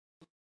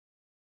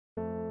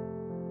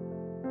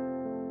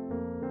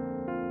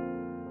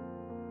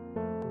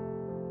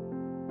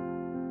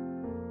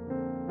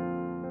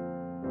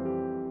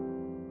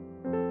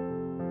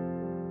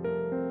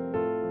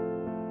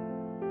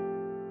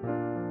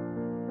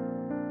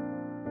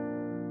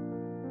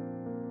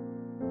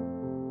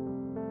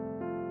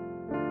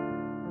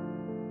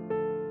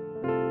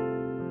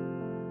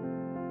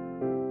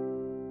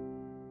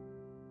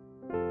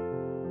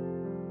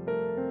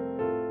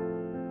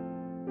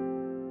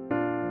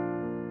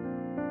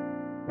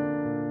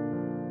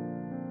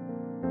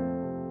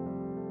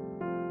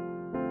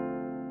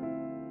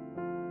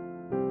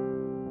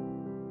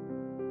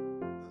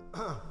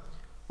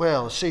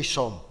Well, I see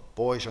some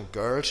boys and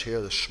girls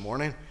here this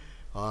morning,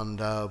 and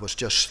I was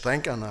just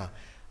thinking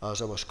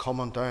as I was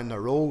coming down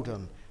the road,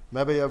 and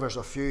maybe there was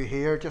a few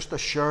here just to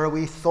share a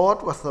wee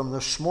thought with them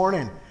this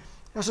morning.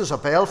 This is a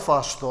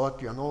Belfast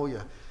thought,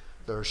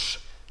 there's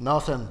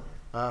nothing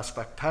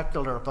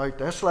spectacular about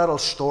this little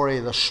story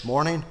this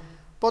morning,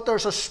 but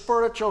there's a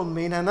spiritual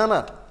meaning in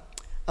it,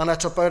 and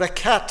it's about a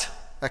cat.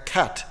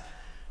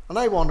 And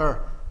I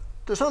wonder,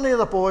 does any of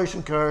the boys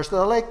and girls, do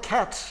they like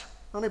cats?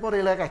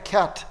 Anybody like a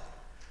cat?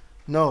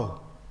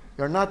 No,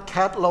 you're not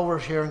cat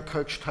lovers here in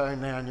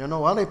Cookstown then.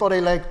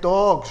 Anybody like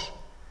dogs?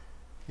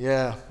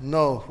 Yeah,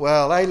 no.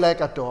 Well, I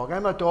like a dog.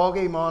 I'm a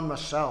doggy man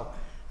myself.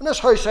 In this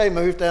house I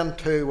moved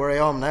into, where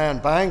I am now in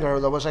Bangor,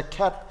 there was a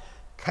cat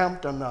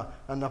camped in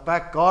the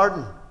back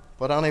garden.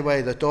 But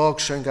anyway, the dog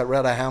soon got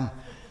rid of him,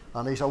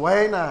 and he's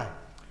away now.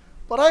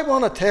 But I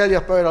want to tell you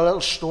about a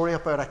little story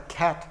about a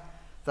cat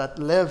that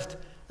lived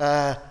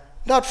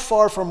not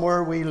far from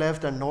where we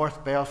lived in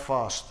North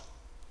Belfast,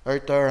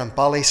 out there in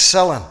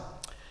Ballysillan.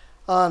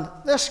 And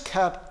this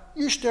cat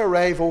used to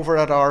arrive over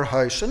at our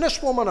house, and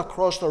this woman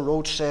across the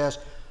road says,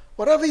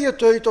 whatever you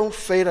do, don't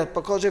feed it,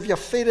 because if you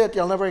feed it,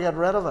 you'll never get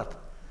rid of it.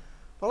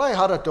 Well, I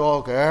had a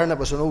dog there, and it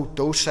was an old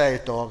docile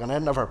dog, and I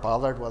never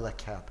bothered with a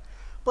cat.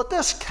 But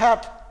this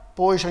cat,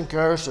 boys and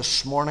girls,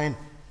 this morning,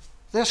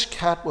 this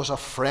cat was a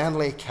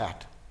friendly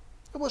cat.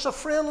 It was a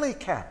friendly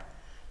cat.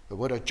 It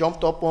would have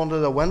jumped up onto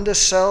the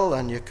windowsill,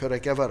 and you could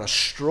have given it a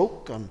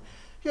stroke, and,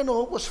 it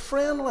was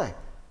friendly.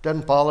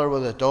 Didn't bother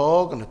with the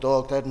dog, and the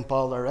dog didn't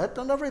bother it,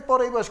 and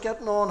everybody was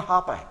getting on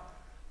happy,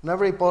 and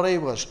everybody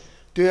was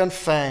doing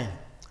fine.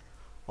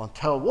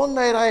 Until one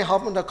night I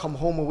happened to come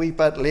home a wee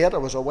bit late. I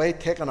was away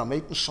taking a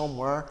meeting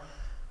somewhere,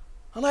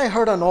 and I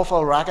heard an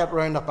awful racket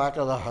round the back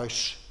of the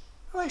house.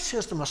 And I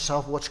says to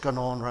myself, what's going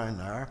on round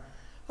there?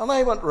 And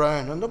I went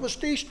round, and there was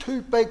these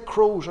two big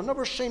crows. I've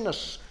never seen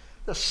this.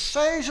 The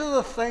size of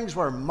the things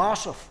were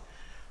massive.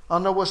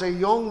 And there was a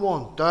young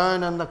one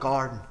down in the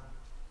garden,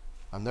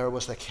 and there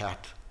was the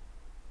cat.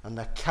 And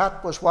the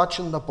cat was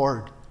watching the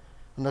bird,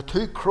 and the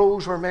two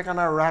crows were making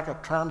a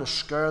racket trying to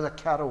scare the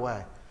cat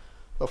away.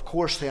 Of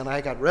course, then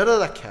I got rid of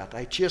the cat.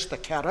 I chased the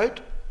cat out,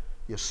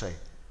 you see.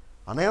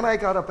 And then I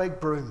got a big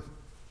broom,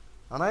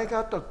 and I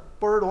got the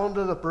bird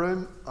onto the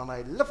broom, and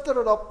I lifted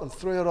it up and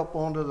threw it up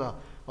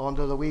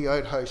onto the wee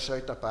outhouse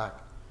out the back.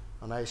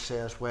 And I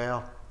says,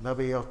 well,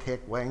 maybe he'll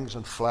take wings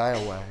and fly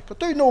away. Could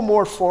do no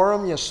more for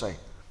him, you see.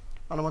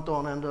 And I went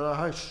on into the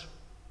house.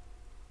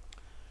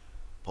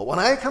 But when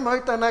I came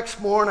out the next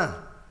morning,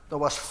 there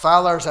was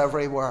feathers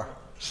everywhere.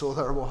 So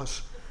there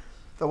was.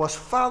 There was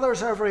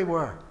feathers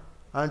everywhere.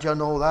 And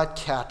that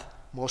cat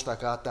must have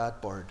got that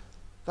bird.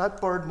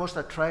 That bird must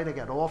have tried to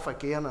get off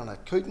again, and it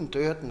couldn't do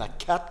it, and the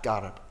cat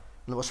got it.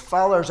 And there was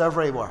feathers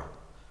everywhere.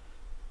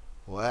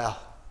 Well,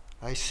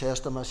 I says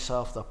to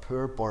myself, the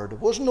poor bird, it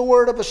wasn't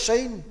nowhere to be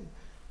seen.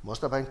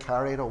 Must have been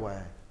carried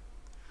away.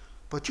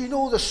 But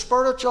the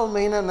spiritual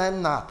meaning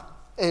in that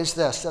is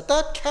this,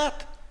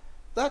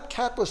 that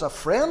cat was a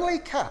friendly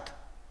cat.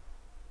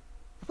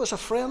 It was a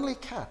friendly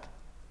cat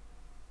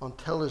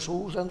until his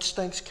old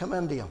instincts came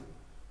into him,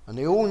 and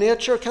the old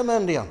nature came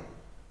into him,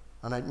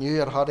 and it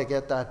knew it had to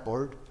get that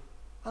bird.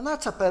 And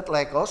that's a bit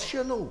like us,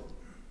 You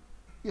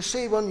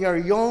see, when you're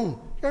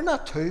young, you're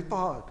not too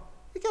bad.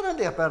 You get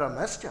into a bit of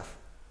mischief.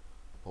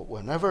 But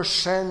whenever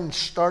sin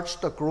starts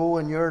to grow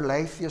in your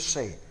life, you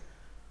see,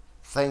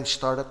 things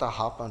started to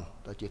happen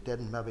that you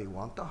didn't maybe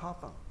want to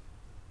happen.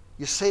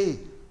 You see,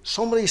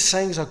 somebody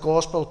sings a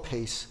gospel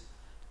piece,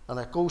 and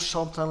it goes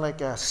something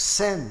like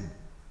sin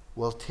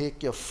will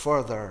take you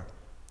further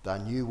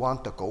than you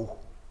want to go.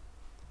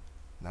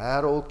 Now,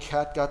 that old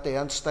cat got the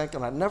instinct,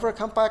 and it never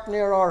come back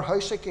near our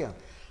house again.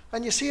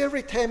 And you see,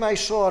 every time I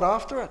saw it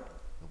after it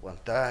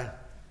went down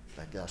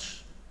like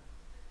this.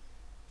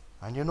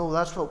 And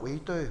that's what we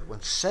do.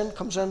 When sin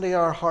comes into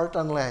our heart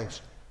and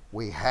lives,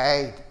 we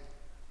hide.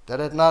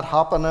 Did it not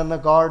happen in the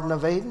Garden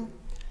of Eden?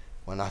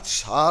 When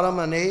Adam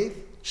and Eve,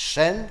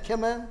 sin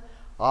came in,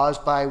 as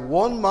by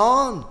one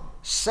man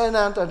sin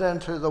entered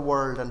into the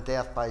world, and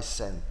death by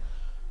sin.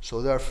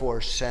 So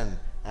therefore sin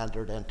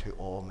entered into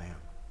all men.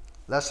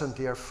 Listen,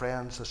 dear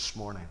friends, this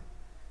morning.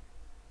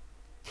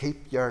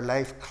 Keep your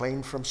life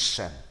clean from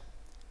sin.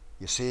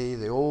 You see,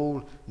 the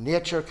old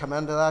nature come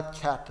into that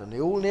cat, and the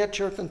old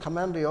nature can come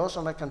into us,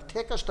 and it can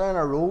take us down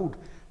a road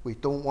we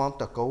don't want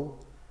to go.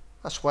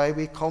 That's why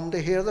we come to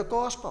hear the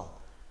gospel.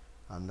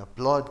 And the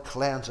blood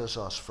cleanses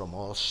us from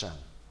all sin.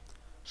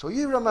 So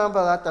you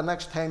remember that the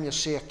next time you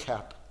see a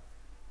cat,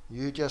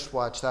 you just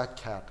watch that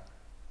cat.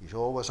 He's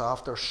always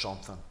after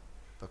something,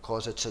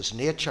 because it's his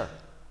nature,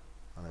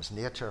 and his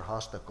nature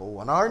has to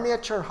go. And our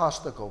nature has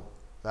to go,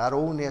 that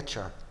old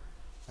nature.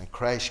 And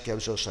Christ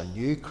gives us a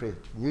new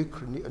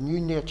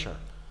nature.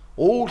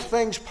 Old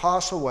things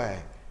pass away.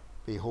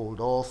 Behold,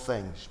 all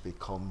things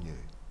become new.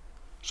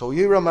 So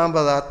you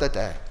remember that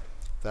today,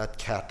 that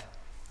cat.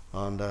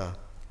 And I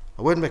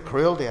wouldn't be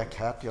cruel to a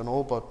cat,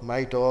 but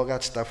my dog,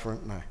 that's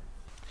different now.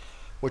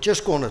 We're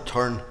just going to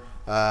turn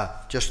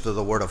just to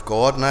the Word of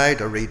God now,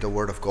 to read the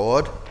Word of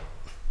God.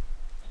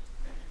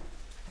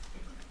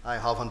 I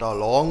haven't a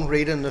long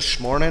reading this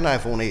morning.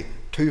 I've only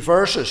 2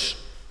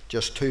 verses,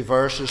 just 2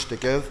 verses to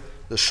give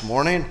this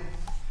morning.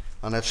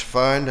 And it's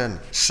found in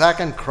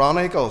 2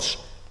 Chronicles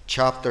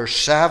chapter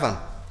 7.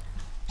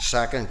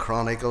 2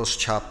 Chronicles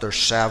chapter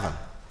 7.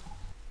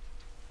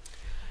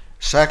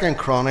 2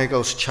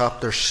 Chronicles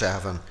chapter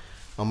 7.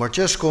 And we're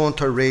just going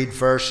to read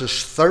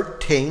verses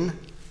 13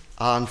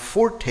 and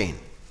 14.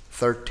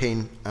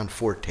 13 and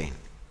 14.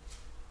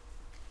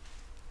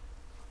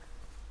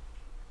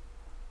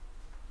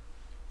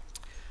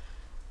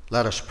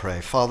 Let us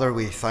pray. Father,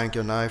 we thank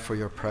you now for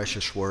your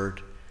precious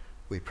word.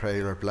 We pray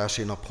your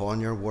blessing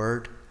upon your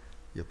word.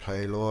 You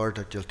pray, Lord,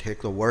 that you'll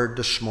take the word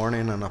this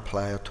morning and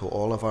apply it to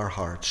all of our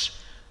hearts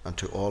and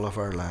to all of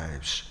our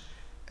lives.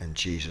 In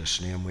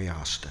Jesus' name we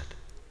ask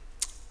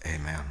it.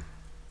 Amen.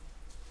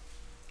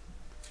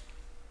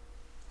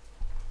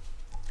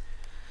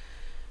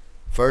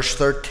 Verse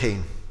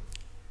 13.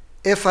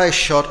 If I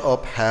shut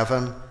up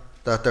heaven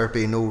that there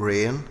be no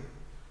rain,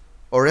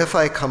 or if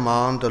I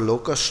command the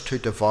locusts to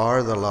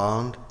devour the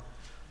land,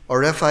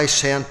 or if I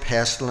send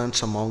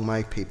pestilence among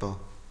my people,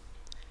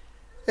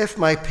 if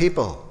my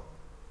people,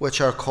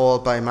 which are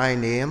called by my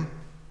name,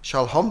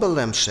 shall humble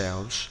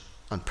themselves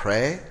and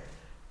pray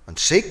and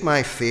seek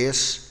my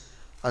face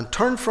and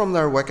turn from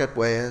their wicked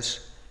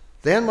ways,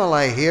 then will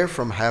I hear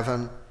from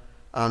heaven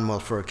and will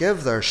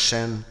forgive their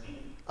sin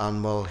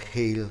and will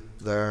heal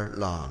their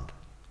land.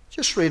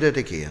 Just read it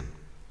again.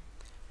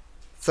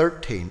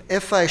 13.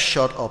 If I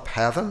shut up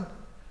heaven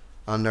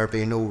and there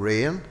be no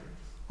rain,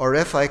 or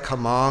if I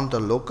command the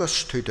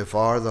locusts to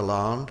devour the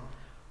land,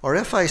 or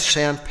if I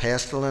send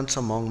pestilence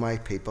among my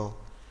people,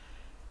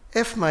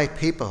 if my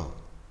people,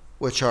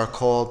 which are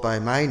called by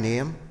my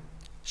name,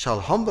 shall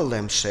humble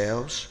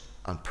themselves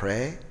and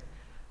pray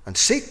and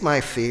seek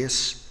my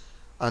face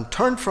and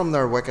turn from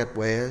their wicked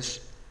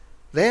ways,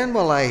 then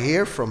will I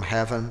hear from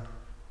heaven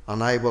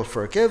and I will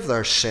forgive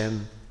their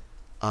sin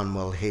and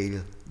will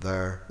heal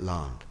their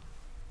land.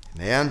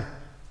 Amen.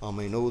 And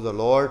we know the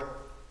Lord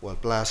will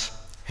bless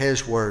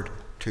his word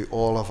to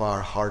all of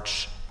our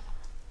hearts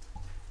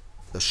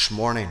this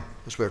morning.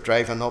 As we're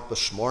driving up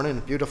this morning,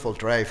 a beautiful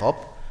drive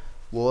up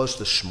was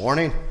this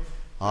morning,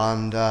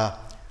 and the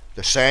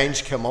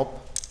signs came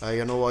up,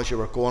 as you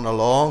were going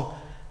along,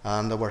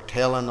 and they were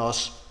telling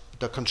us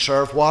to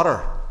conserve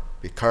water.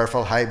 Be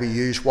careful how we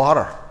use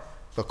water,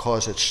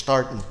 because it's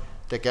starting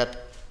to get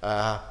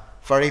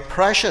very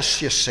precious,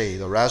 you see.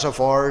 The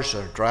reservoirs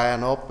are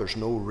drying up, there's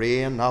no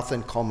rain,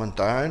 nothing coming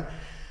down.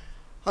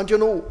 And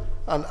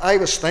and I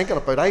was thinking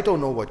about, I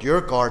don't know what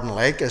your garden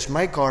like is.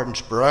 My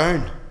garden's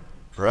brown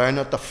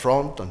at the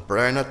front and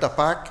brown at the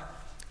back.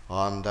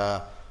 And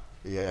at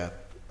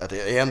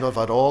the end of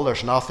it all,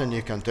 there's nothing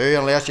you can do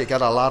unless you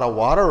get a lot of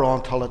water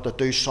on till it to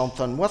do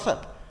something with it.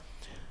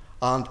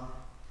 And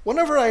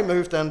whenever I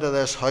moved into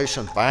this house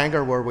in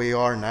Bangor where we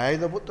are now,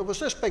 there was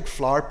this big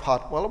flower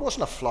pot. Well, it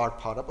wasn't a flower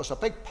pot, it was a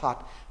big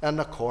pot in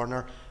the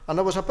corner, and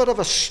there was a bit of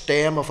a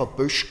stem of a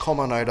bush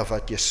coming out of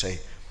it, you see.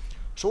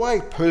 So I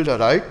pulled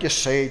it out, you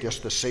see,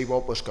 just to see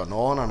what was going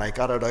on, and I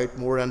got it out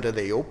more into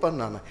the open,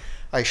 and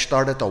I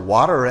started to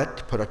water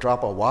it, put a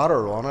drop of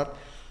water on it,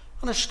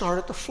 and it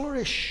started to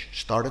flourish,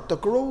 started to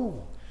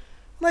grow.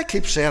 And I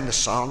keep saying to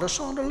Sandra,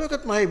 look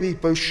at my wee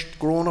bush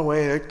growing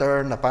away out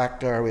there in the back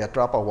there with a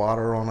drop of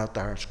water on it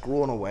there, it's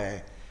growing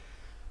away.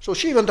 So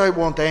she went out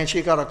one day and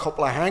she got a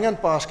couple of hanging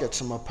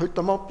baskets and I put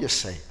them up, you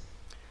see.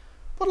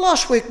 But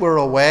last week we were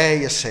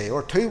away, you see,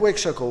 or 2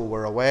 weeks ago we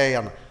were away,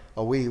 and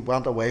we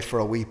went away for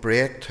a wee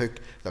break, took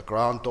the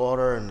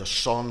granddaughter and the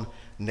son,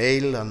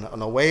 Neil,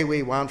 and away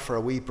we went for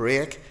a wee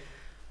break.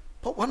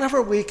 But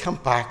whenever we came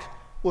back,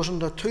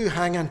 wasn't the 2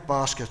 hanging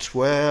baskets,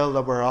 well,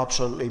 they were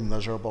absolutely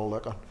miserable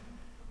looking.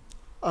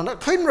 And I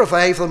couldn't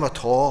revive them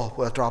at all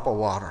with a drop of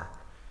water.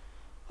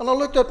 And I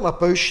looked at my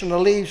bush and the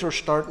leaves were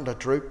starting to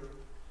droop.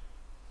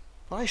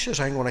 But I says,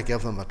 I'm going to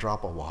give them a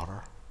drop of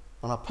water.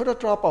 And I put a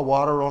drop of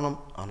water on them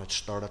and it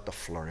started to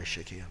flourish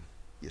again,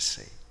 you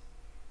see.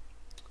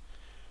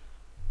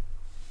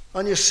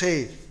 And you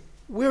see,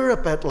 we're a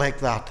bit like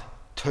that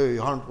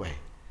too, aren't we?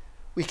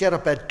 We get a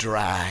bit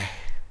dry.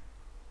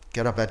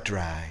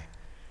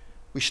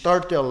 We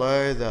start to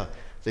allow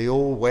the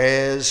old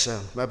ways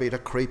and maybe to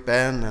creep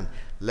in and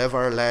live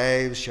our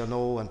lives, and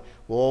we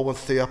all went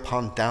through a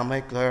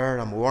pandemic there,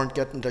 and we weren't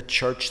getting to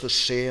church the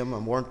same,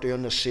 and weren't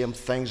doing the same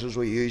things as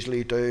we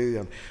usually do,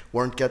 and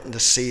weren't getting to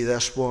see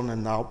this one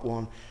and that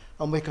one,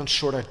 and we can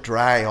sort of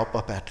dry up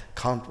a bit,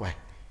 can't we?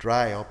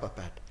 Dry up a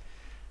bit.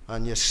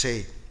 And you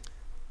see,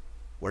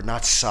 we're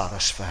not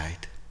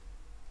satisfied.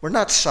 We're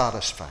not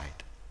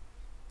satisfied.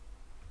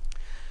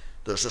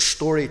 There's a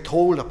story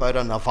told about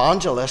an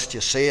evangelist, you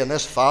see, and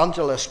this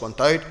evangelist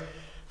went out,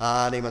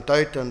 and he went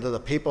out into the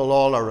people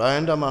all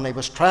around him, and he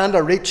was trying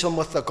to reach them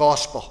with the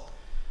gospel.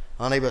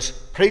 And he was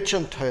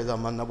preaching to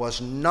them, and there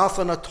was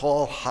nothing at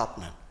all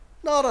happening.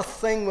 Not a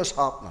thing was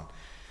happening.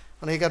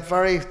 And he got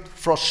very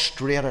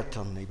frustrated,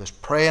 and he was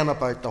praying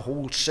about the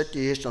whole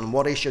situation and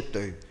what he should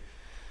do.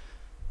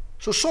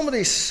 So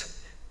somebody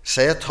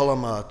said to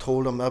him,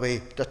 told him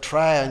maybe to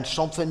try and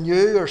something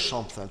new or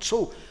something.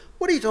 So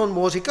what he done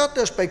was he got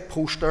this big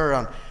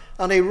poster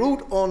and he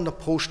wrote on the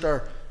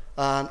poster,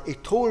 and he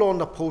told on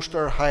the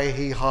poster how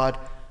he had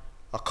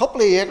a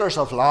couple of acres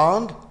of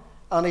land,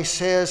 and he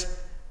says,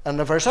 and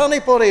if there's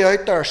anybody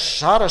out there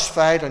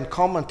satisfied and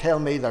come and tell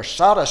me they're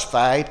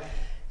satisfied,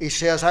 he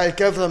says, I'll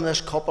give them this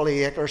couple of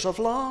acres of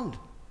land.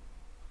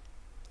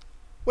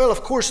 Well,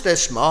 of course,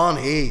 this man,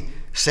 he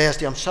says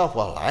to himself,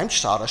 well, I'm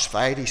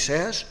satisfied, he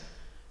says.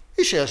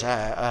 He says,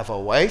 I have a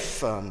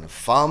wife and a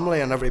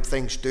family and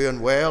everything's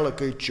doing well, a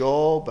good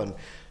job, and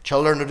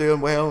children are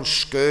doing well in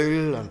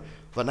school, and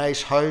have a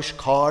nice house,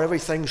 car,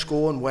 everything's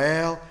going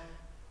well.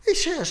 He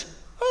says,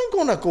 I'm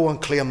going to go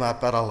and claim that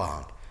bit of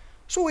land.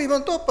 So he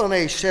went up and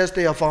he says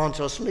to the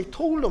evangelist, and he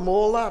told him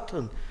all that.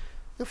 And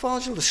the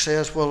evangelist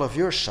says, well, if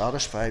you're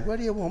satisfied, where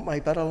do you want my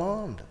bit of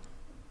land?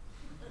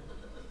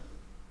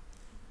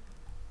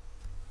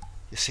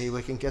 You see,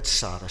 we can get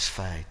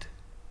satisfied.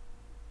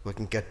 We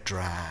can get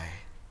dry.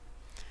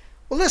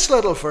 Well, this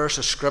little verse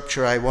of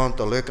scripture I want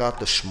to look at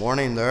this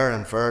morning there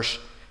in verse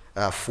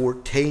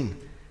 14.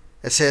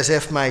 It says,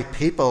 if my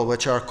people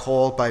which are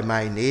called by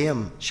my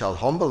name shall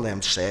humble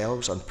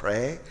themselves and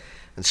pray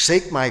and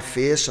seek my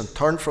face and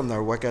turn from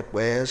their wicked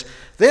ways,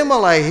 then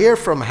will I hear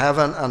from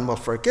heaven and will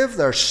forgive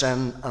their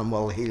sin and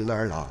will heal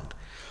their land.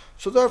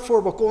 So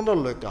therefore we're going to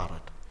look at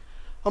it.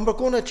 And we're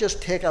going to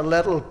just take a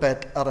little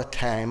bit at a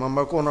time, and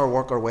we're going to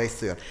work our way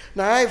through it.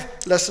 Now, I've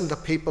listened to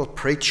people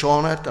preach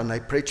on it, and they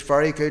preach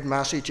very good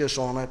messages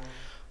on it,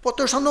 but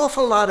there's an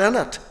awful lot in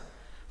it.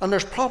 And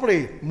there's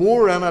probably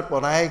more in it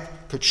what I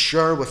could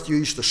share with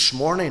you this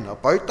morning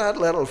about that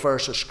little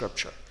verse of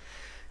scripture.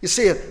 You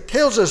see, it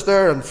tells us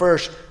there in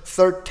verse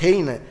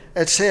 13,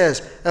 it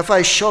says, if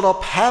I shut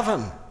up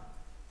heaven,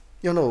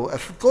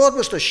 if God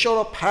was to shut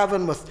up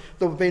heaven,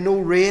 there would be no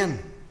rain,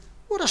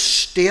 what a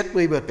state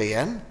we would be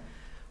in.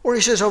 Or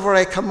he says, or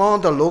I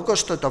command the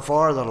locust to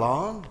devour the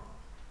land.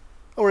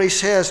 Or he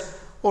says,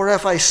 or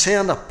if I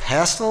send a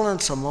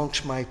pestilence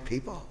amongst my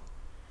people.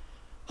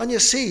 And you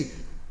see,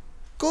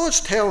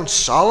 God's telling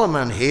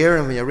Solomon here,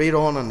 and when you read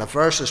on in the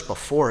verses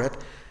before it,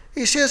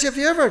 he says, if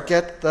you ever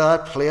get to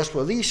that place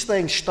where these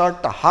things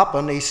start to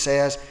happen, he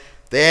says,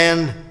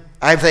 then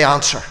I've the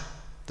answer.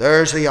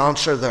 There's the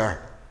answer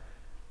there.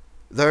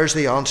 There's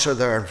the answer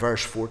there in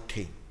verse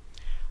 14.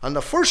 And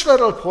the first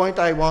little point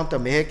I want to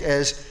make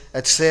is,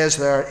 it says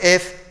there,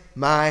 if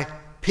my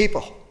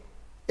people.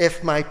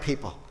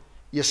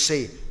 You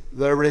see,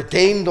 the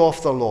redeemed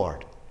of the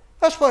Lord.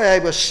 That's why I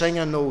was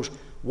singing those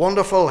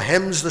wonderful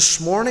hymns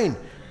this morning,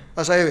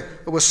 as I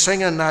was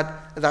singing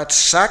that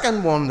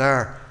second one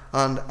there.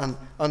 And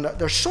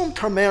there's some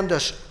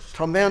tremendous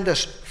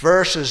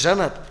verses in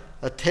it.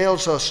 It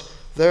tells us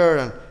there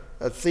in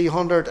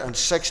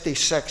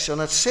 366,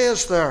 and it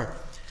says there,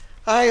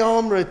 I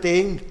am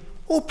redeemed.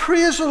 Oh,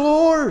 praise the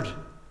Lord.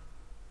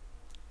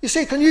 You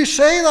see, can you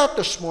say that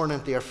this morning,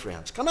 dear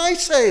friends? Can I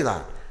say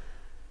that?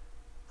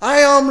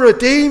 I am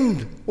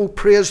redeemed. Oh,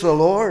 praise the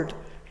Lord.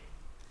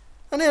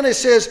 And then it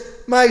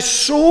says, my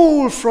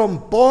soul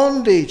from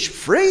bondage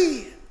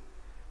free.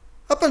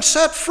 I've been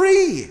set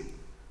free.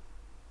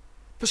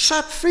 Been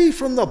set free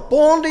from the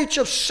bondage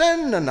of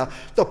sin and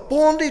the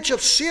bondage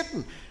of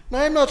Satan.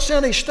 Now, I'm not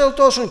saying he still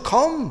doesn't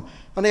come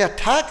and he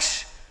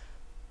attacks,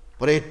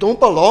 but I don't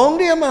belong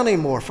to him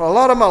anymore. For a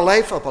lot of my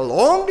life I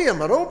belong to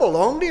him. I don't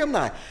belong to him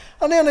now.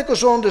 And then it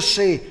goes on to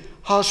say,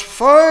 has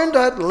found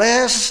at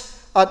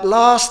last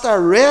a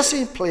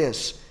resting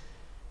place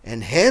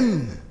in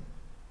him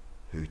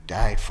who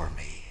died for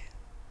me.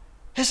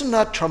 Isn't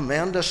that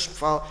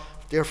tremendous,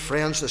 dear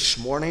friends, this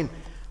morning?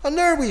 And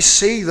there we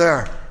see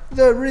there,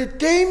 the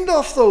redeemed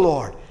of the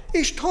Lord.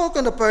 He's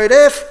talking about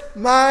if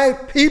my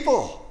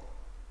people.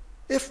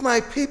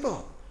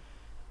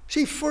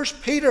 See, 1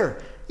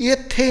 Peter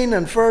 18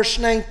 and verse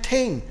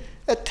 19,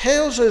 it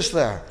tells us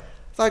there,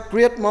 that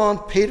great man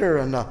Peter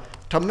and the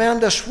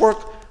tremendous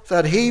work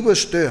that he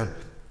was doing.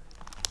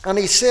 And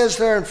he says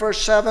there in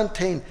verse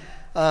 17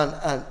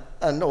 and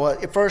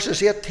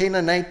verses 18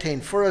 and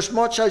 19, for as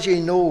much as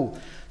ye know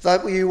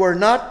that you were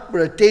not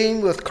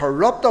redeemed with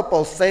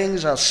corruptible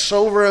things as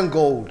silver and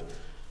gold.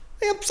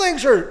 Them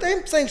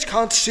things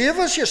can't save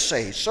us, you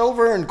see,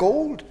 silver and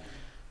gold.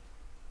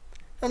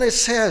 And it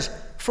says,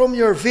 from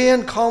your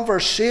vain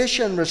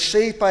conversation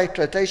received by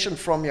tradition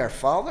from your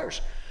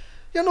fathers.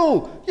 You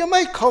know, you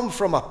might come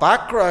from a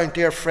background,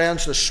 dear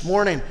friends, this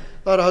morning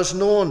that has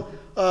known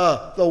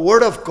the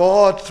Word of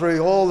God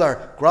through all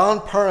their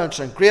grandparents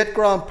and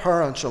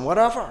great-grandparents and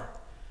whatever.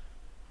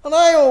 And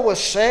I always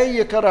say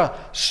you could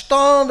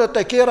stand at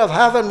the gate of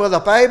heaven with a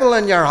Bible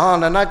in your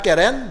hand and not get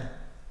in.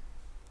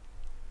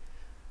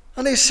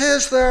 And he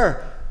says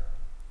there,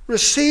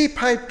 receive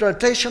by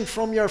tradition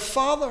from your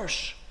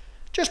fathers.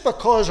 Just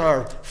because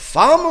our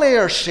family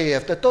are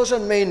saved, it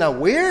doesn't mean that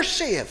we're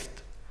saved.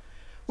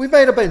 We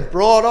might have been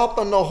brought up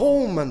in the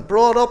home and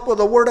brought up with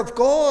the Word of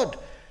God.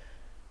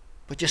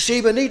 But you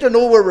see, we need to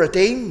know we're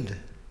redeemed.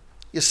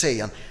 You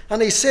see,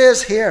 and he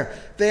says here,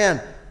 then,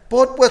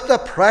 but with the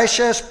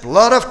precious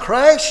blood of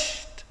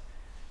Christ.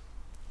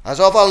 as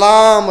of a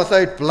lamb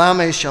without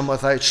blemish and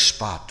without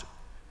spot.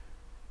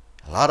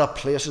 A lot of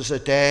places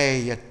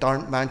today you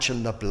don't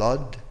mention the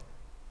blood.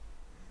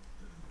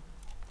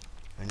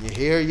 And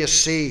you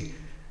see,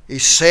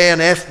 he's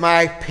saying, if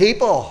my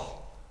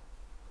people,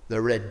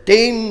 the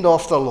redeemed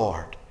of the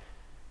Lord,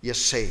 you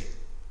see,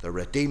 the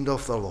redeemed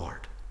of the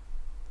Lord.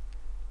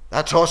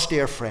 That's us,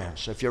 dear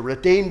friends. If you're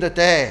redeemed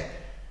today,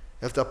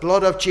 if the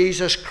blood of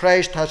Jesus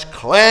Christ has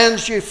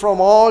cleansed you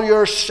from all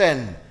your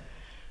sin,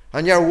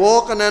 and you're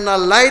walking in the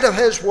light of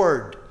his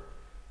word,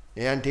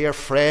 then, dear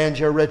friends,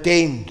 you're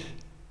redeemed.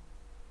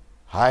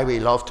 How we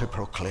love to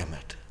proclaim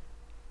it.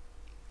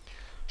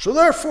 So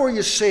therefore,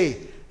 you see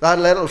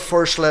that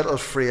first little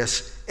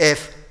phrase,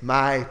 if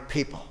my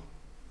people.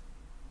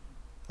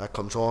 That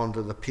comes on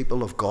to the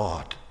people of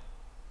God.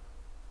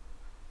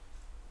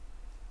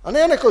 And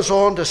then it goes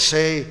on to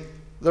say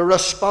the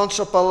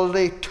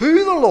responsibility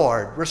to the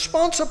Lord.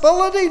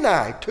 Responsibility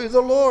now to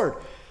the Lord,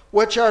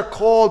 which are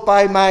called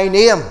by my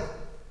name,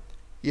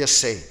 you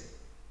see.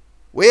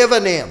 We have a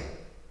name.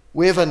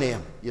 We have a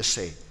name, you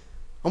see.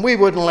 And we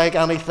wouldn't like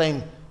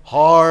anything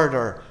hard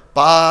or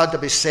bad to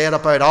be said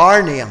about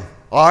our name.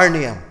 Our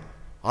name.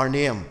 Our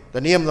name.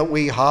 The name that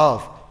we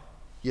have,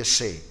 you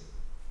see.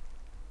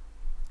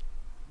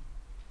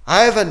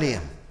 I have a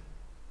name.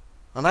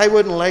 And I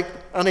wouldn't like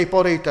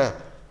anybody to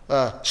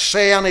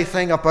say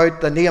anything about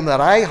the name that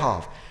I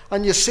have.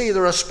 And you see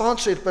the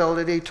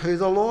responsibility to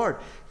the Lord.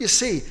 You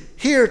see,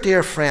 here,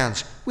 dear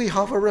friends, we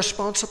have a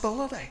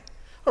responsibility.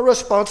 A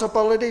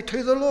responsibility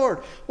to the Lord,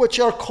 which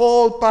are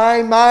called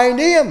by my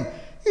name.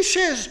 He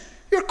says,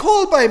 you're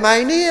called by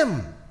my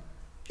name.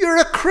 You're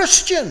a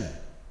Christian,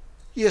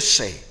 you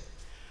see.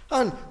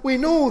 And we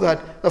know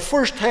that the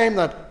first time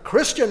that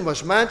Christian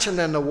was mentioned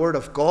in the Word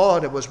of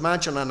God, it was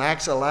mentioned in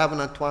Acts 11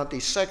 and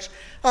 26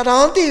 at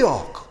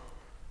Antioch.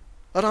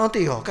 At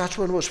Antioch, that's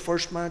when it was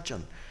first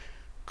mentioned.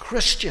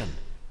 Christian,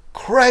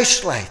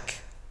 Christ-like,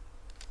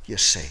 you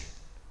see.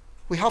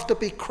 We have to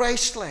be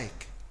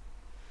Christ-like.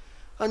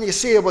 And you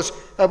see, it was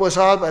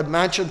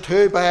mentioned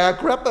too by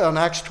Agrippa in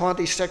Acts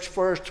 26,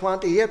 verse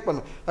 28,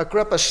 when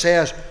Agrippa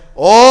says,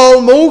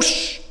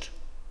 almost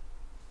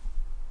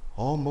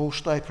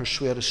thou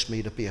persuadest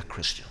me to be a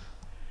Christian.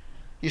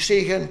 You see,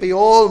 he can be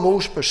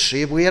almost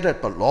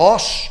persuaded but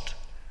lost.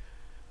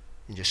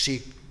 And you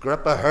see,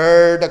 Agrippa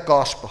heard the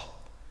gospel.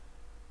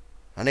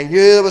 And he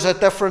knew there was a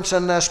difference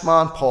in this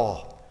man,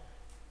 Paul.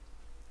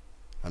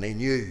 And he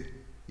knew,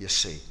 you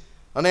see.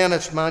 And then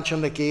it's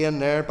mentioned again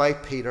there by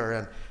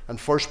Peter in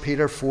 1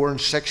 Peter 4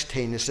 and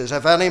 16. It says,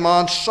 if any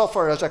man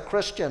suffer as a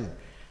Christian,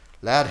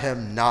 let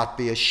him not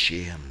be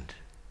ashamed.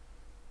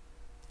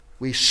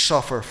 We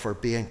suffer for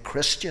being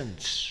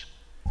Christians.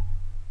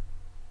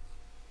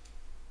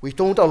 We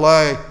don't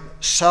allow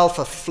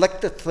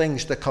self-afflicted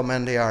things to come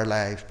into our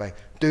lives by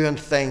doing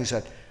things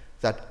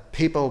that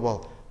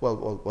people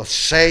will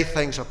say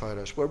things about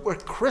us. We're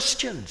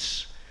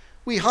Christians.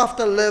 We have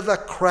to live a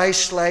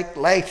Christ-like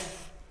life.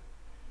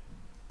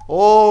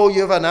 Oh,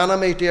 you have an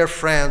enemy, dear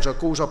friends, that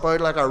goes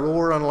about like a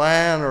roaring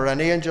lion or an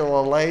angel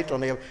of light,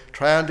 and he'll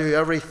try and do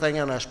everything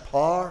in his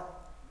power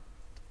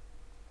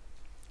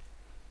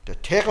to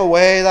take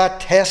away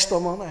that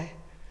testimony,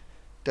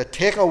 to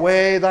take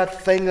away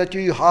that thing that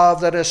you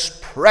have that is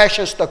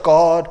precious to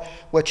God,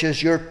 which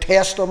is your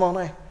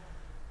testimony.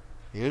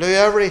 He'll do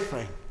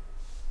everything.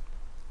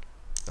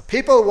 The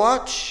people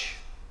watch.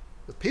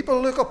 The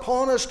people look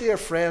upon us, dear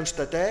friends,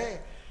 today.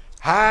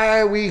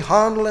 How we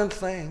handling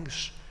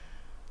things.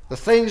 The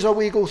things that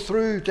we go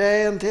through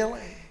day and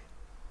daily.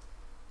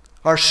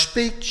 Our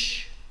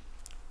speech.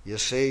 You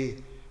see,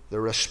 the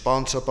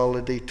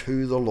responsibility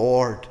to the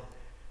Lord.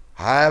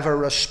 I have a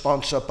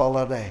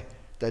responsibility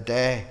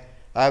today.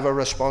 I have a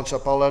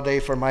responsibility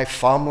for my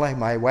family,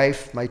 my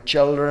wife, my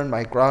children,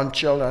 my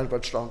grandchildren.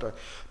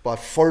 But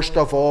first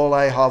of all,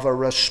 I have a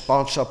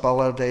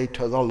responsibility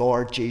to the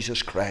Lord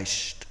Jesus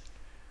Christ.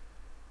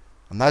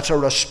 And that's a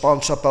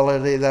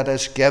responsibility that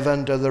is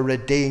given to the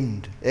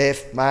redeemed,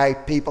 if my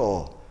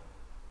people,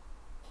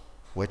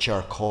 which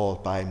are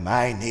called by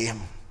my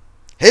name.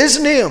 His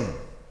name.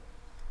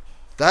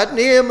 That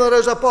name that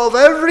is above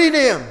every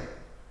name.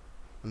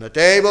 And the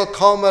day will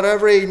come that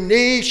every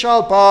knee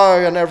shall bow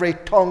and every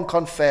tongue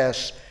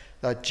confess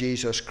that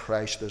Jesus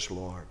Christ is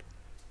Lord.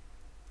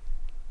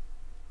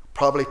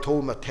 Probably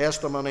told my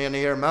testimony in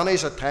here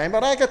many's a time,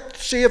 but I got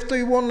saved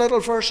through one little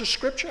verse of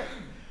Scripture.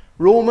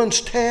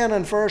 Romans 10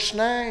 and verse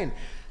 9.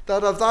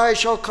 That if thou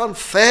shalt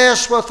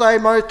confess with thy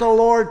mouth the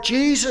Lord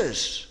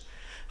Jesus,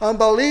 and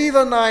believe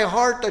in thy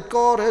heart that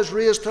God has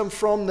raised him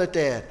from the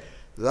dead,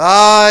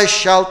 thou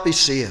shalt be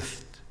saved.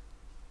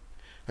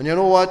 And you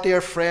know what,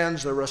 dear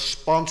friends? The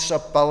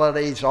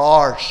responsibility is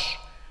ours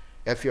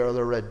if you're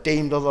the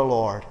redeemed of the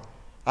Lord.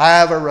 I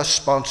have a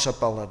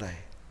responsibility.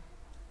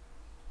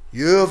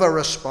 You have a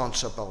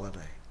responsibility.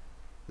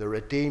 The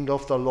redeemed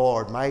of the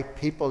Lord, my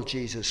people,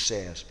 Jesus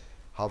says,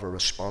 have a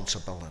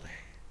responsibility.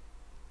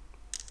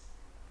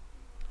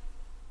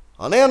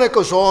 And then it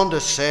goes on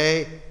to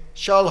say,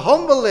 shall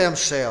humble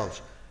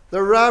themselves.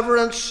 The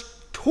reverence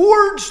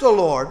towards the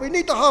Lord. We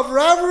need to have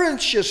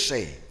reverence, you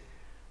see.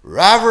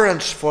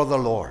 Reverence for the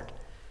Lord.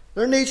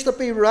 There needs to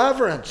be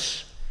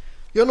reverence.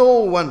 You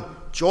know, when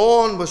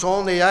John was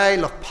on the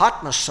Isle of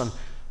Patmos, and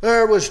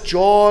there was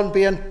John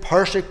being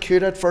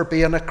persecuted for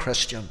being a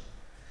Christian.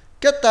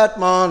 Get that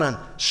man and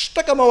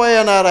stick him away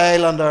on that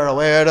island there,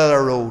 away out of the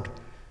road.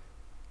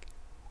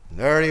 And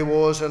there he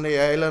was in the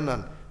island,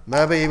 and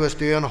maybe he was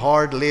doing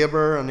hard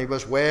labour, and he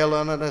was well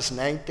in his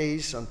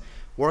 90s and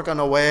working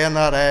away on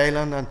that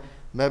island, and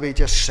maybe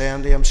just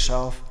saying to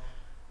himself,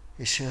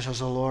 he says, has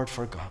the Lord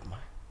forgot me?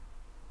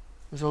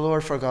 Has the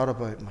Lord forgot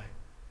about me?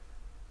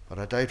 But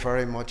I doubt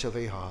very much if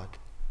he had.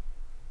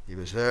 He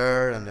was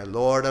there, and the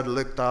Lord had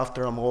looked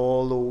after him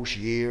all those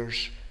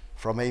years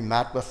from he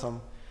met with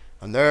him.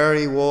 And there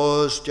he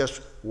was,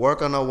 just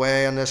working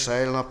away on this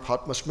island of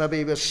Patmos. Maybe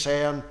he was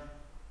saying,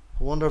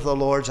 I wonder if the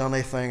Lord's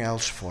anything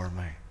else for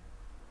me.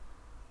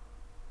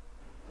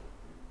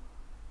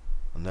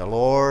 And the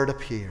Lord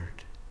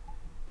appeared.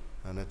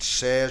 And it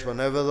says,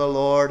 whenever the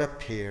Lord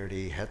appeared,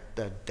 he hit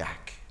the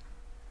deck.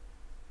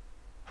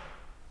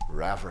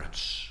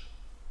 Reverence.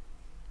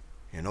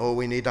 You know,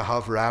 we need to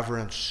have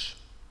reverence.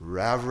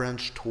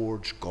 Reverence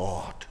towards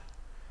God.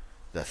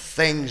 The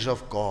things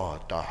of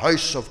God, the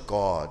house of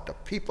God, the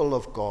people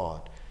of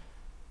God.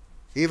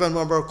 Even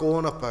when we're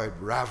going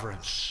about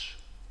reverence.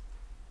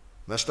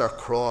 Mr.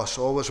 Cross,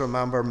 always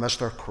remember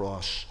Mr.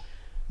 Cross.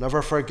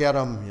 Never forget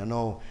him, you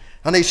know.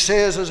 And he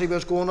says as he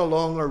was going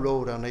along the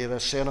road, and he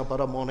was saying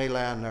about a money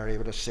laying there, he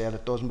would have said,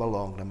 it doesn't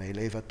belong to me,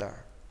 leave it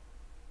there.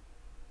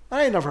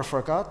 I never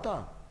forgot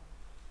that.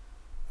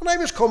 And I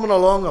was coming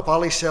along a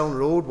Ballyseln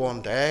Road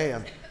one day,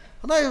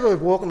 and I was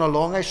walking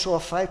along, I saw a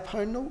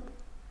 £5 note.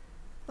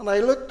 And I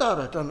looked at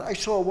it, and I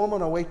saw a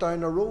woman away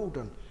down the road.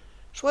 And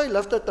so I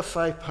lifted the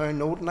 £5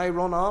 note, and I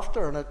run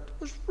after her, and it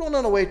was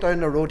running away down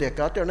the road. I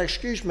got there, and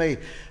excuse me,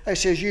 I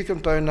says, you come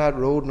down that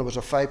road, and there was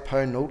a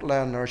 £5 note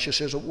laying there. She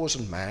says, it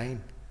wasn't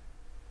mine.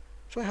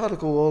 So I had to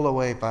go all the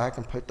way back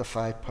and put the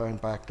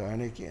 £5 back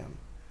down again.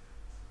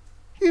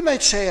 You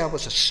might say I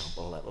was a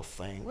simple little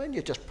thing, when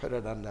you just put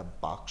it in a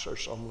box or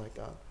something like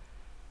that.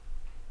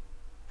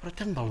 But it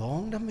didn't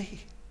belong to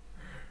me.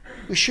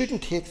 We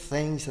shouldn't take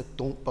things that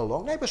don't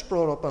belong. I was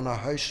brought up in a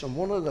house, and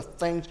one of the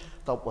things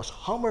that was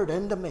hammered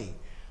into me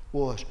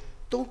was,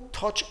 don't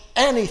touch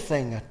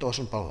anything that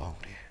doesn't belong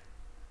to you.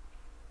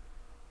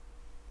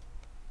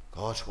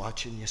 God's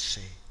watching, you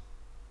see.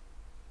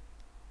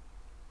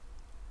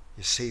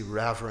 You see,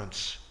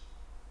 reverence.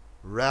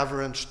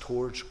 Reverence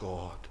towards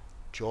God.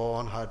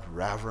 John had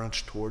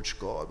reverence towards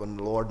God. When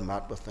the Lord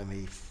met with him,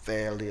 he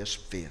fell to his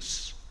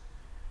face.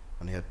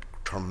 And he had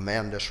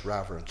tremendous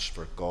reverence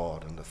for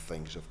God and the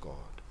things of God.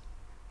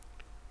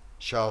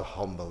 Shall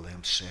humble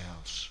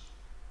themselves.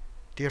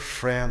 Dear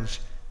friends,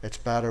 it's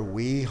better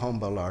we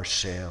humble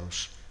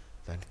ourselves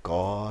than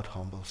God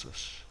humbles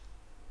us.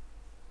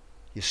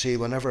 You see,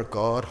 whenever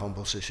God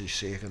humbles us, you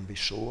see, it can be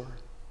sore.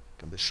 It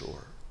can be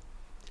sore.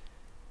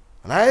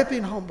 And I've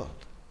been humbled.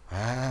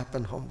 I've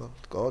been humbled.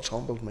 God's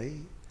humbled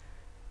me.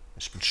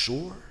 It's been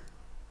sore.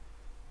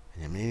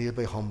 And you need to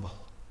be humble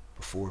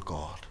before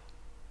God.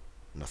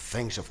 And the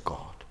things of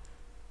God,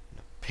 and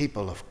the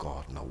people of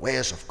God, and the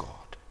ways of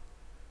God,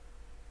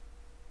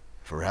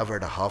 forever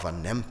to have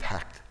an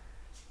impact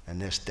in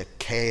this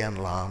decaying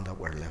land that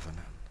we're living in.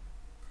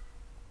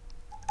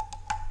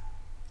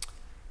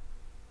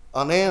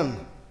 And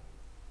then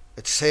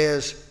it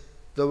says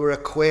the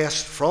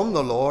request from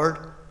the Lord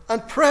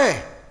and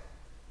pray.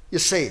 You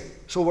see,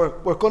 so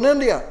we're going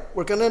into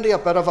a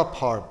bit of a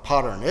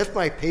pattern. If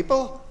my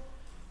people,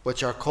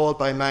 which are called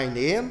by my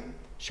name,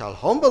 shall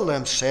humble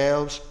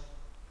themselves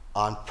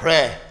and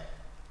pray.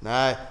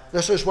 Now,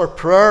 this is where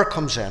prayer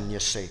comes in, you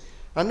see.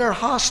 And there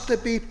has to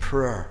be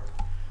prayer.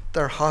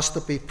 There has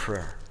to be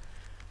prayer.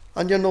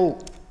 And you know,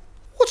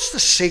 what's the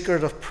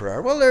secret of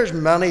prayer? Well, there's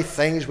many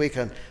things we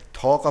can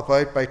talk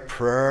about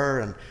prayer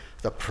and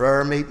the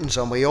prayer meetings,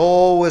 and we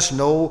always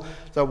know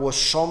there was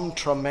some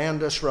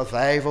tremendous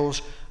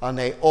revivals, and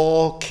they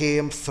all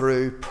came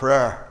through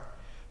prayer.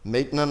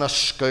 Meeting in a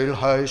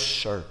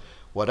schoolhouse or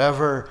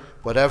whatever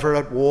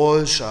it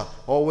was. I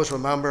always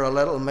remember a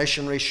little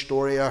missionary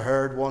story I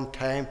heard one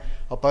time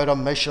about a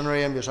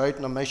missionary, and he was out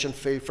in a mission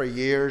field for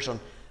years,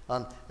 and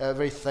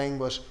everything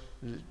was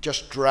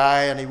just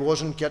dry, and he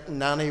wasn't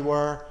getting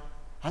anywhere.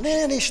 And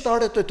then he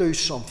started to do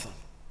something.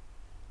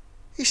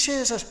 He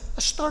says,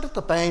 I started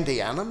to bind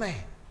the enemy.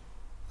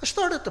 I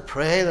started to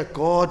pray that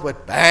God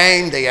would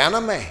bind the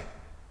enemy.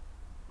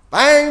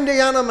 Bind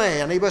the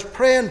enemy. And he was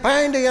praying,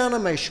 bind the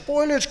enemy,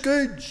 spoil his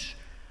goods,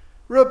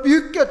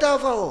 rebuke the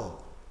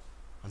devil.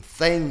 And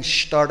things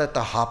started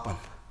to happen.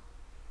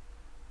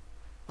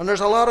 And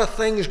there's a lot of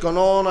things going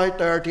on out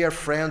there, dear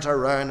friends,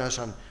 around us.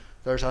 And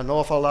there's an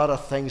awful lot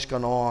of things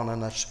going on.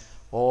 And it's,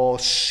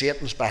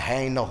 Satan's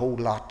behind the whole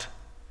lot.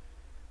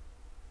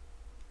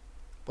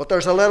 But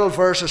there's a little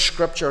verse of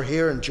scripture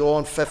here in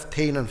John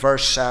 15 and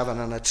verse 7,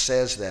 and it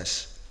says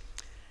this: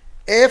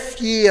 If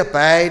ye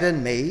abide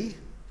in me,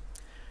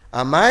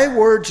 and my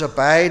words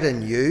abide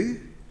in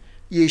you,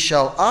 ye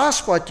shall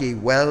ask what ye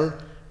will,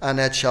 and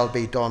it shall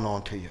be done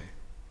unto you.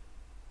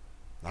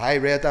 I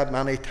read that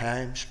many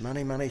times,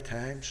 many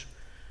times.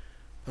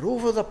 But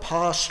over the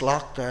past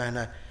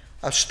lockdown,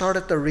 I've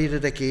started to read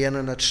it again,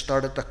 and it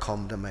started to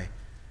come to me.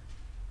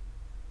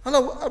 And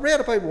I read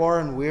about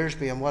Warren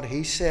Wiersbe and what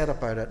he said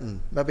about it, and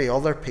maybe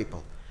other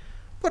people.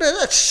 But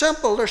it's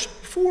simple. There's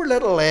 4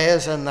 little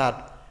A's in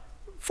that.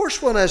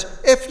 First one is,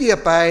 if ye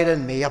abide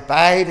in me,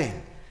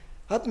 abiding.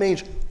 That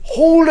means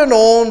holding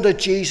on to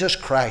Jesus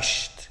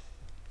Christ.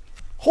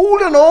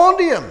 Holding on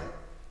to him.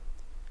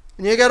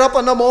 When you get up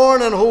in the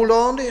morning, hold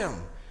on to him.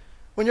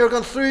 When you're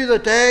going through the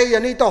day, you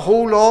need to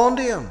hold on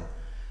to him.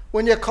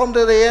 When you come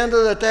to the end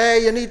of the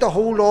day, you need to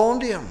hold on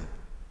to him.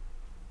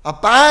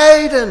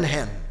 Abide in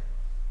him.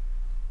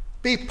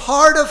 Be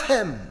part of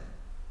him.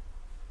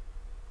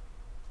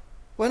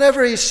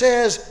 Whenever he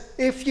says,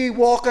 if ye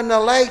walk in the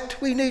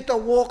light, we need to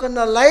walk in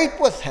the light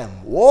with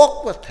him.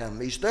 Walk with him.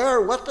 He's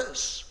there with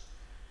us.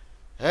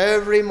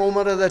 Every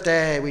moment of the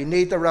day, we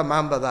need to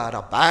remember that.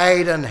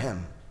 Abide in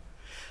him.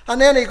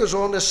 And then he goes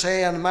on to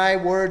say, and my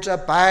words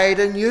abide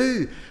in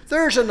you.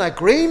 There's an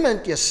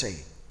agreement, you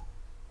see.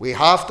 We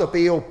have to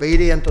be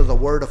obedient to the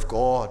word of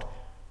God.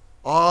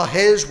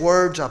 His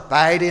words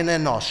abiding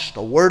in us.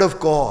 The word of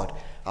God.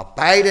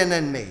 Abiding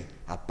in me.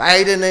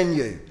 Abiding in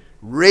you.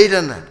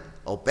 Reading it.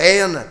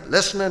 Obeying it.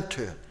 Listening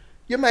to it.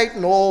 You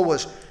mightn't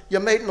always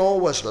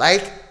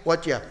like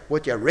what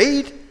you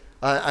read.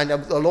 And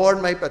the Lord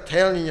might be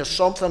telling you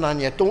something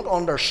and you don't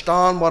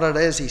understand what it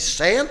is he's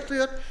saying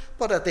to it.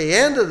 But at the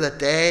end of the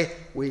day,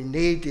 we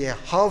need to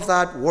have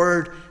that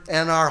word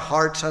in our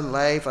hearts and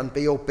life and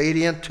be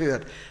obedient to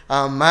it.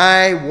 And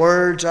my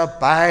words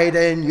abide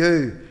in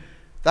you.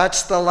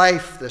 That's the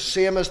life. The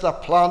same as the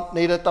plant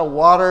needed the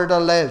water to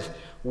live.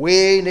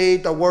 We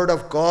need the word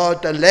of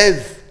God to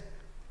live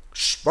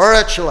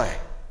spiritually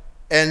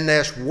in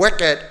this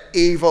wicked,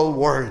 evil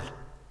world.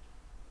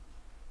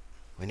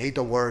 We need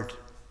the word.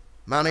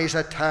 Many's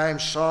a time,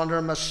 Sandra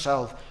and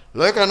myself,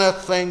 looking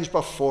at things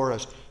before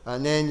us,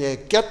 and then you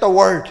get the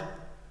word.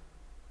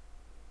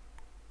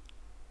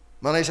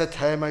 Many's a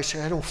time I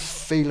say, I don't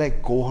feel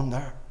like going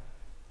there.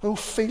 I don't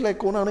feel like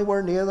going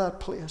anywhere near that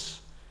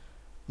place.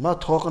 I'm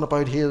not talking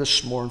about here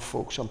this morning,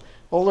 folks.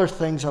 Other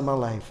things in my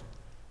life.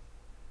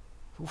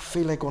 I don't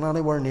feel like going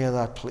anywhere near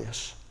that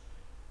place.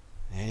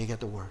 And then you get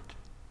the word.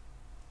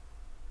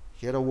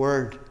 You get a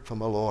word from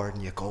the Lord,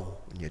 and you go,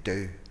 and you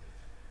do.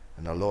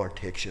 And the Lord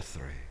takes you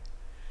through.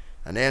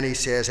 And then he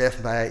says,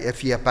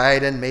 if ye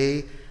abide in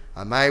me,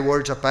 and my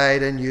words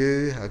abide in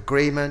you,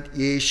 agreement,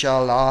 ye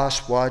shall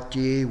ask what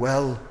ye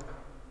will.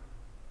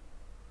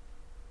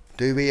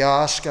 Do we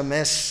ask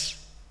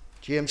amiss?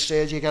 James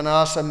says you can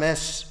ask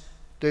amiss.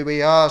 Do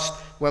we ask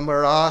when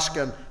we're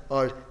asking,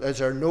 or is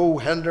there no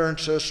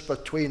hindrances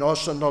between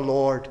us and the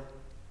Lord?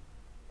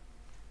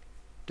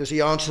 Does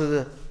he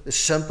answer the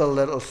simple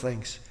little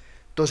things?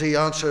 Does he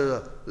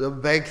answer the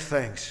big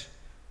things?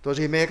 Does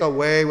he make a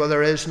way where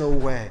there is no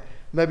way?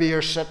 Maybe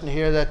you're sitting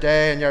here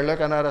today and you're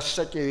looking at a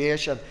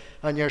situation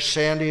and you're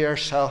saying to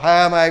yourself,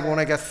 how am I going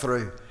to get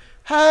through?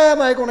 How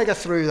am I going to get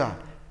through that?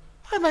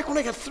 How am I going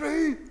to get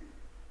through?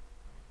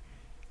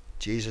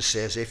 Jesus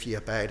says, if ye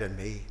abide in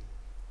me,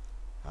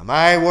 and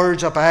my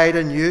words abide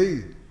in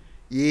you,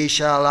 ye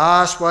shall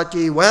ask what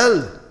ye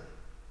will,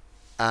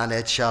 and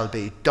it shall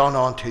be done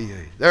unto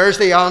you. There's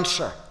the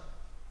answer.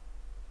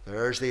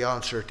 There's the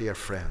answer, dear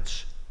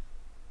friends.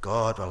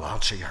 God will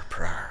answer your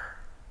prayer.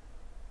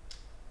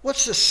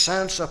 What's the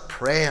sense of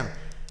praying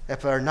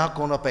if they're not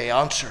going to be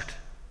answered?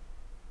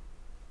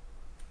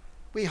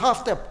 We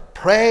have to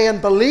pray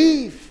and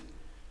believe.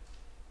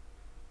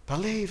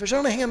 Believe. Is there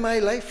anything in my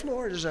life,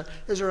 Lord? Is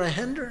there a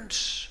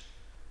hindrance?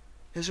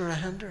 Is there a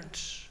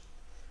hindrance?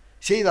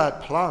 See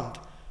that plant?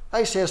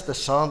 I says to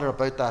Sandra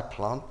about that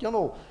plant,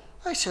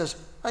 I says,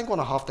 I'm going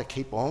to have to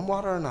keep on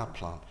watering that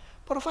plant.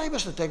 But if I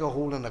was to dig a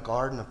hole in the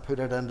garden and put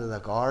it into the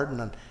garden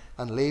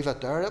and leave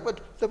it there,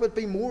 there would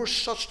be more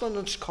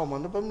sustenance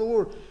coming. There would be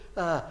more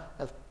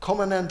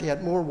coming into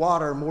it, more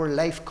water, more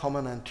life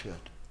coming into it.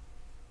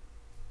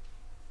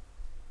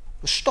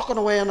 It was stuck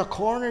away in the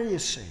corner, you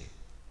see.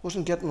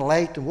 Wasn't getting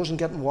light and wasn't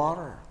getting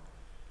water.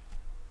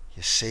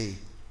 You see,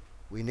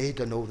 we need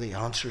to know the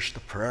answers to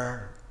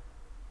prayer.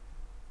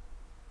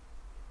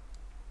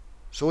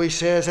 So he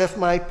says, if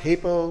my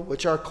people,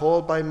 which are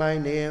called by my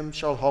name,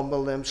 shall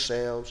humble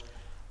themselves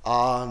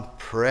and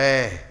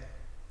pray,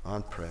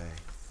 and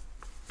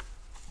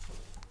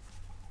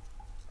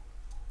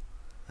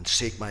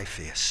seek my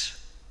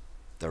face,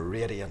 the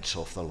radiance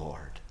of the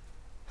Lord.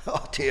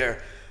 Oh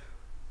dear.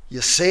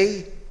 You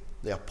see,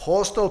 the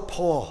Apostle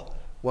Paul,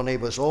 when he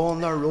was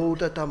on the road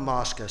to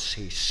Damascus,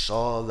 he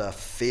saw the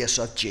face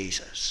of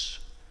Jesus.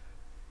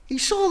 He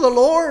saw the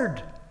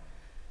Lord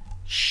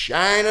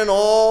shining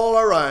all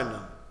around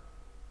him.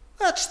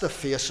 That's the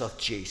face of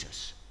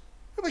Jesus.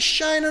 It was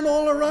shining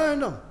all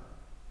around him.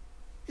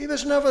 He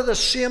was never the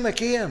same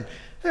again.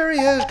 There he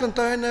is going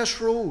down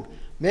this road,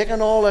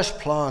 making all his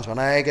plans. When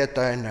I get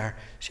down there,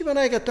 see, when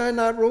I get down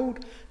that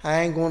road,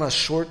 I ain't going to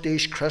sort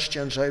these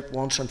Christians out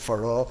once and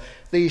for all.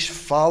 These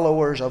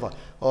followers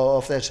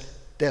of this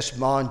this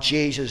man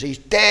Jesus, he's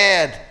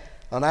dead,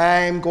 and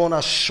I'm going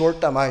to sort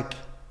them out.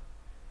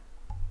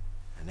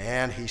 And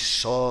then he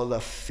saw the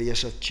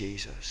face of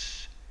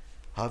Jesus.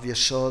 Have you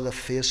saw the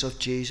face of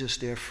Jesus,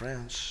 dear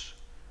friends?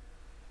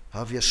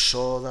 Have you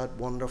saw that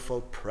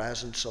wonderful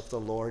presence of the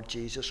Lord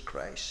Jesus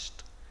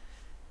Christ?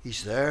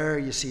 He's there,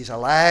 you see, he's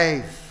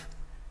alive.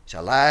 He's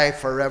alive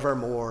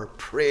forevermore.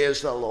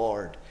 Praise the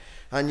Lord.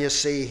 And you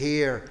see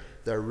here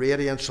the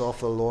radiance of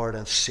the Lord,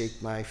 and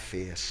seek my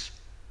face.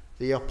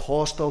 The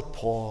Apostle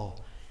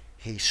Paul,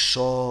 he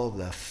saw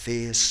the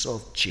face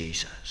of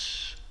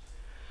Jesus.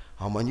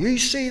 And when you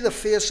see the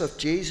face of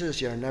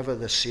Jesus, you're never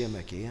the same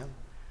again.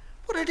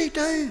 What did he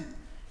do?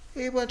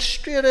 He went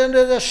straight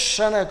into the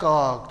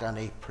synagogue and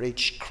he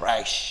preached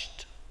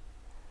Christ.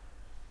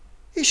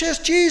 He says,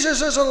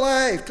 Jesus is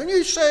alive. Can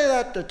you say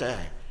that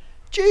today?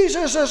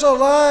 Jesus is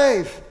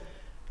alive.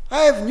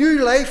 I have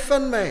new life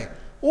in me.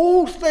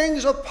 Old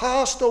things have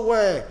passed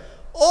away.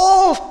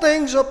 All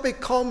things have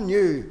become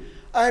new.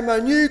 I'm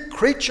a new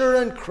creature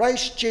in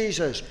Christ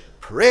Jesus.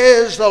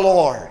 Praise the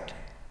Lord.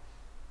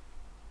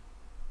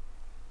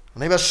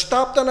 And he was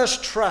stopped in his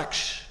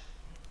tracks,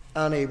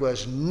 and he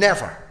was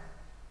never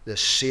the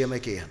same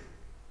again.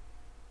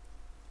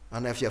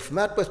 And if you've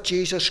met with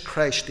Jesus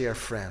Christ, dear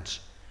friends,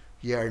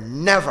 you're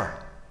never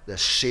the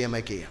same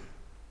again.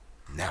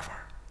 Never.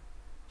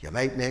 You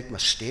might make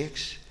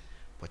mistakes,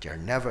 but you're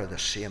never the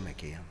same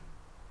again.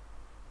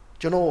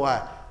 Do you know,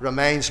 it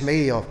reminds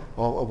me of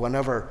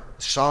whenever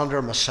Sandra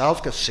and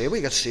myself got saved. We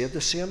got saved the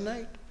same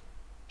night.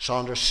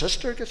 Sandra's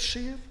sister got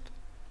saved.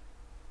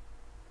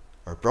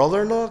 Her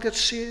brother-in-law got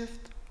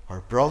saved.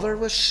 Her brother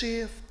was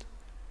saved.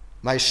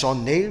 My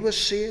son Neil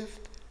was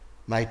saved.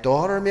 My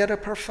daughter made a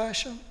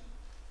profession.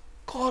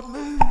 God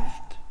moved.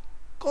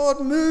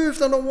 God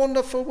moved in a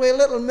wonderful way. A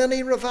little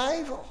mini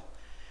revival.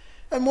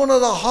 In one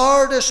of the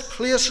hardest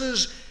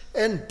places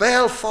in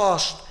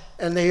Belfast,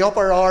 in the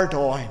Upper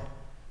Ardoyne.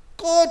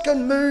 God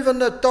can move in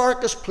the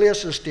darkest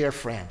places, dear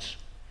friends.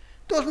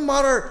 Doesn't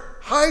matter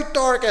how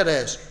dark it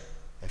is.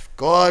 If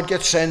God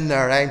gets in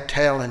there, I'm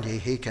telling you,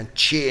 he can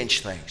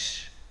change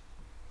things.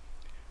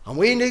 And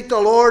we need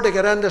the Lord to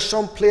get into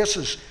some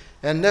places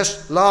in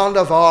this land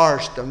of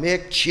ours to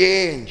make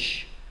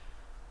change.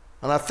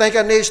 And I think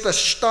it needs to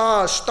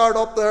start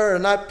up there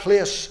in that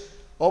place,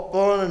 up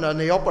on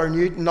the Upper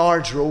Newton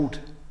Ards Road.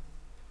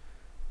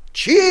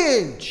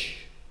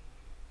 Change.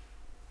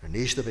 There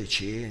needs to be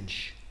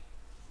change.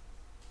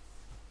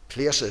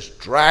 Places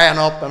drying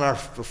up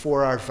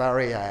before our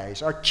very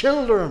eyes. Our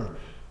children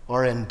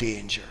are in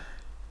danger.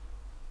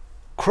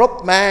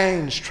 Corrupt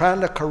minds trying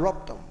to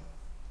corrupt them.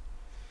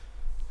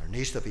 There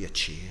needs to be a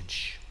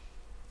change.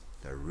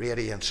 The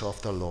radiance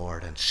of the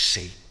Lord, and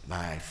seek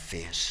my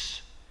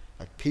face.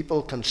 That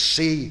people can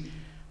see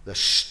the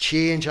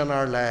change in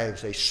our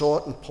lives. They saw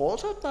it in Paul.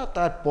 Is that not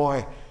that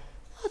boy?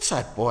 That's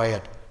that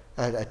boy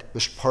that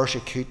was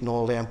persecuting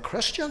all them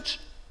Christians.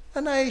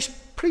 And now he's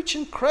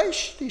preaching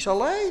Christ. He's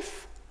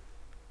alive.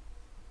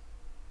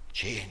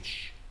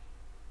 Change.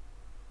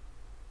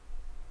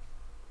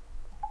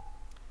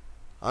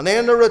 And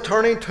then they're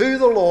returning to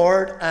the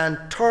Lord and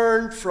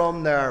turned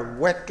from their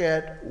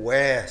wicked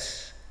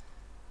ways.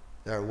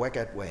 Their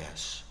wicked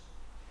ways.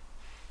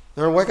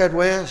 Their wicked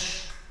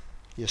ways,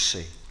 you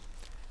see.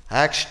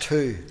 Acts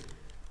 2.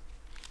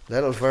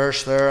 Little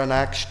verse there in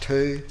Acts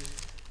 2.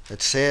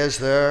 It says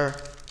there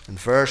in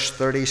verse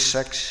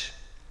 36.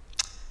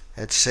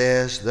 It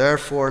says,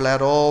 therefore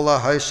let all the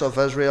house of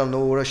Israel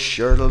know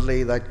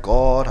assuredly that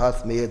God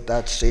hath made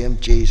that same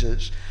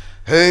Jesus,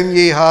 whom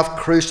ye have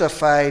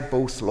crucified,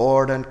 both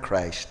Lord and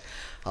Christ.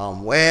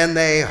 And when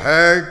they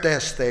heard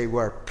this, they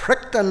were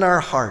pricked in their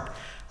heart,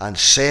 and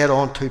said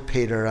unto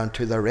Peter and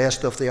to the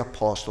rest of the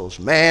apostles,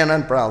 men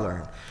and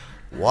brethren,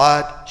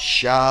 what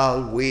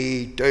shall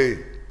we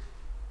do?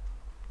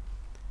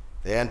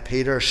 Then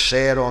Peter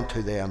said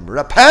unto them,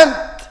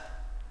 repent.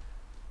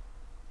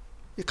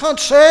 You can't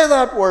say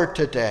that word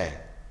today.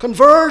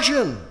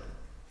 Conversion.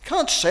 You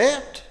can't say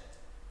it.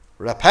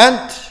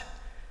 Repent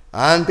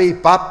and be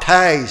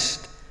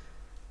baptized,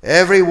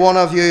 every one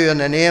of you, in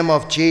the name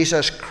of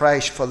Jesus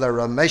Christ, for the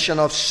remission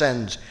of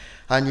sins,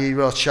 and ye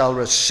shall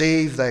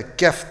receive the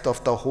gift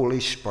of the Holy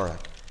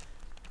Spirit.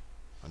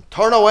 And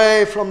turn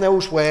away from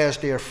those ways,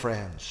 dear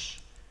friends.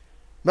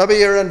 Maybe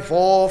you're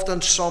involved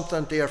in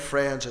something, dear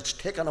friends. It's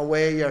taking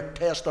away your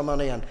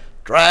testimony and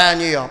drying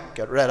you up.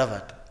 Get rid of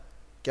it.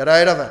 Get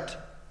out of it.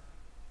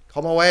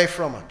 Come away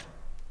from it.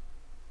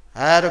 I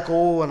had to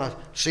go and I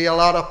see a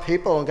lot of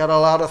people and get a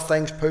lot of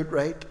things put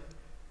right.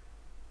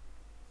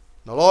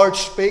 The Lord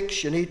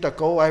speaks, you need to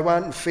go. I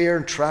went in fear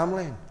and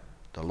trembling.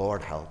 The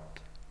Lord helped,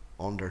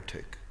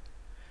 undertook.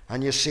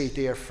 And you see,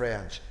 dear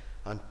friends,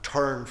 and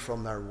turn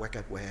from their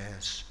wicked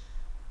ways.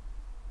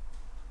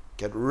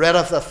 Get rid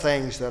of the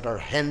things that are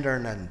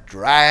hindering and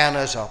drying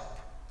us up.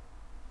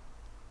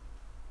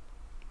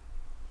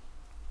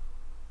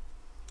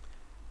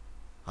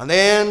 And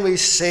then we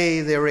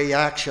see the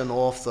reaction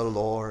of the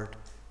Lord.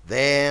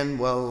 Then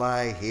will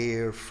I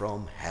hear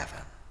from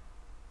heaven.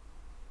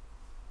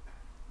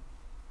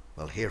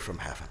 We'll hear from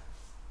heaven.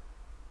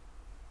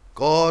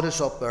 God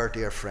is up there,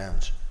 dear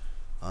friends,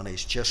 and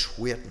he's just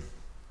waiting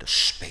to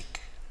speak.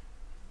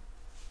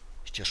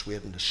 He's just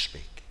waiting to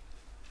speak.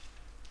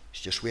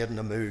 He's just waiting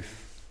to move.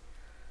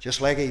 Just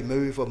like he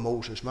moved with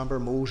Moses. Remember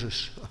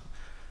Moses?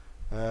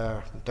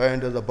 Down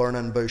to the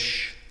burning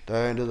bush.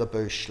 Down to the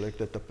bush,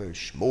 looked at the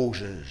bush.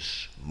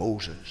 Moses,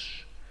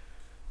 Moses.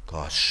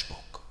 God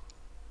spoke.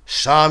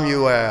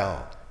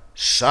 Samuel,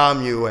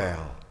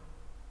 Samuel.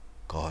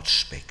 God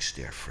speaks,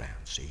 dear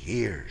friends. He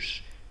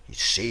hears, he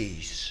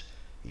sees,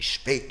 he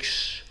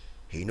speaks.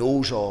 He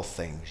knows all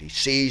things. He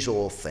sees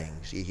all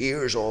things. He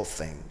hears all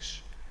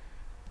things.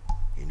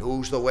 He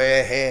knows the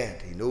way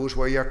ahead. He knows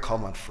where you're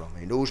coming from.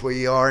 He knows where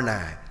you are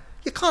now.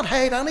 You can't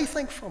hide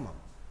anything from him.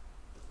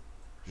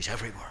 He's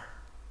everywhere.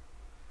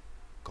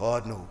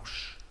 God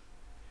knows.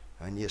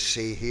 And you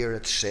see here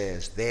it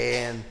says,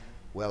 then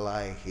will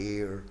I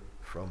hear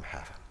from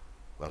heaven.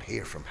 We'll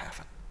hear from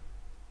heaven.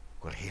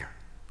 We'll hear.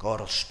 God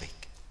will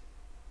speak.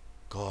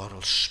 God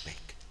will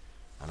speak.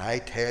 And I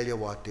tell you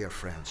what, dear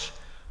friends,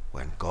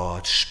 when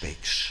God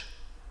speaks,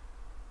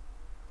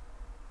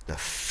 the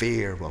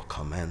fear will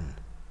come in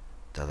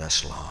to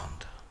this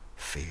land.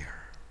 Fear.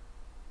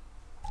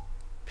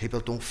 People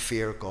don't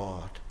fear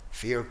God.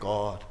 Fear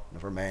God.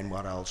 Never mind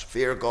what else.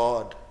 Fear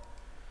God.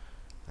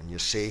 And you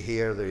see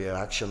here the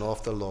reaction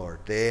of the Lord.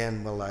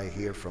 Then will I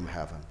hear from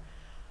heaven.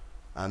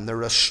 And the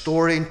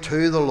restoring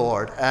to the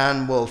Lord,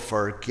 and will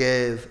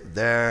forgive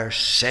their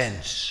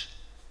sins.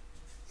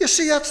 You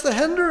see, that's the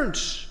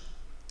hindrance.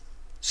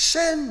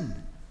 Sin.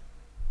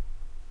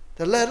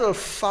 The little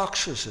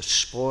foxes that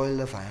spoil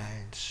the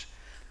vines.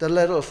 The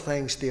little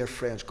things, dear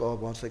friends,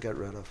 God wants to get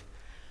rid of.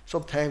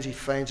 Sometimes we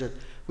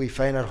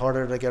find it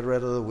harder to get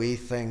rid of the wee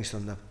things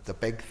than the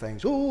big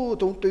things. Oh,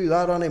 don't do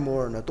that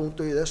anymore, and don't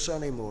do this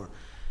anymore.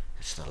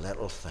 It's the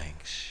little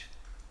things.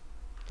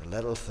 The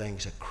little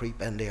things that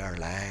creep into our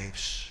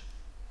lives.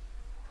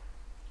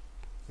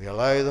 We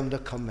allow them to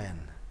come in.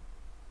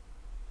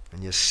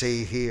 And you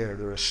see here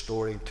the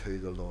restoring to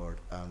the Lord,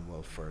 and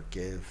will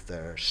forgive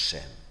their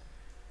sin.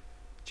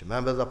 Do you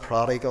remember the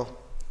prodigal?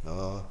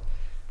 No.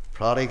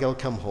 Prodigal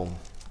come home.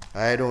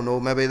 I don't know,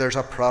 maybe there's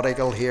a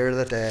prodigal here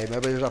today.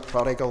 Maybe there's a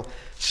prodigal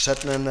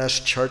sitting in this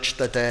church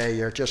today.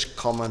 You're just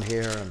coming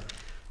here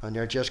and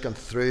you're just going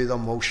through the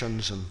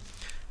motions, and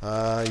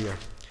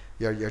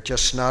you're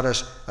just not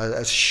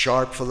as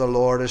sharp for the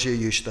Lord as you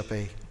used to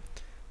be.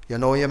 You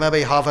know, you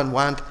maybe haven't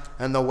went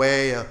in the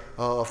way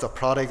of the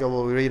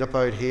prodigal we read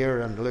about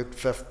here in Luke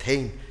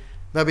 15.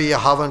 Maybe you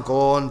haven't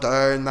gone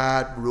down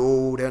that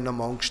road in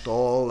amongst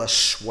all the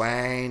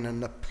swine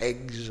and the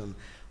pigs and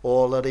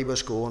all that he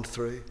was going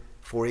through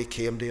before he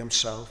came to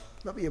himself.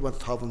 Maybe you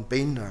haven't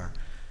been there.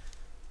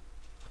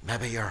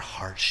 Maybe your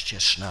heart's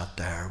just not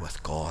there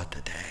with God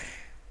today.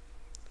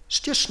 It's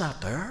just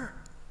not there.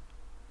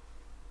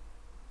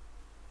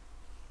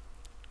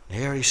 And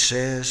here he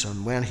says,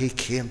 and when he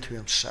came to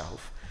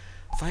himself,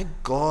 thank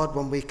God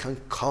when we can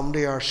come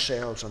to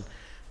ourselves and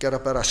get a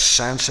bit of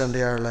sense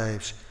into our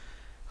lives.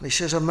 And he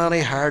says, and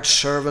many hard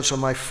servants of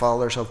my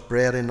fathers have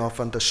bread enough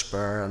and to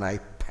spare, and I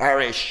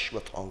perish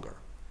with hunger.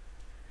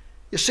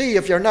 You see,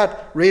 if you're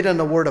not reading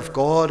the Word of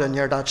God, and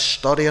you're not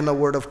studying the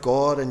Word of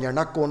God, and you're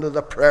not going to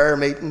the prayer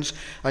meetings,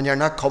 and you're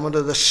not coming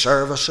to the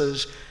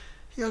services,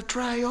 you'll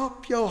dry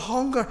up, you'll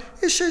hunger.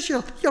 He says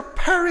you'll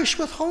perish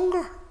with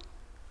hunger.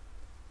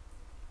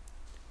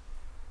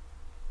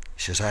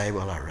 He says, I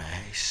will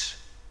arise.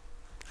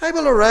 I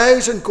will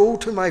arise and go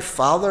to my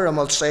father, and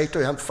will say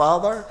to him,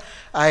 Father,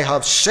 I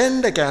have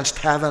sinned against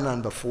heaven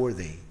and before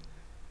thee.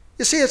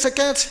 You see, it's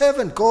against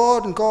heaven,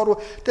 God, and God.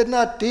 Did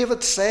not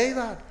David say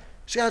that?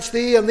 See, against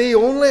thee and thee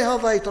only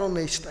have I done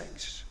these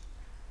things.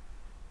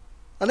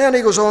 And then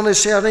he goes on to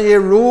say, and he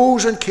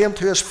arose and came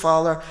to his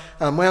father,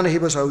 and when he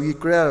was a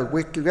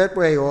great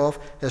way off,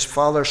 his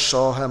father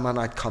saw him, and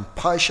had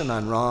compassion,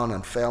 and ran,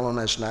 and fell on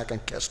his neck,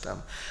 and kissed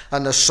him.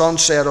 And the son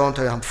said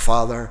unto him,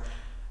 Father,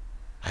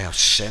 I have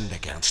sinned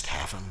against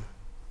heaven.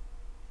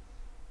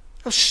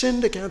 I've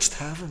sinned against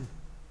heaven.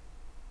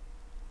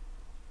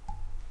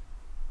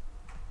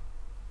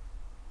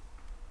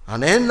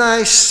 And in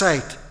thy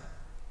sight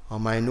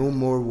am I no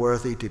more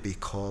worthy to be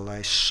called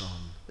thy son.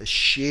 The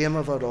shame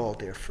of it all,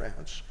 dear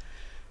friends.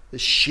 The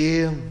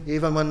shame,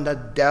 even when the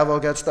devil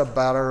gets the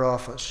better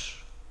of us.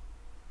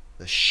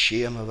 The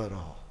shame of it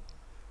all.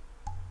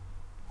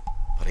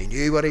 But he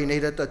knew what he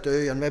needed to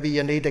do, and maybe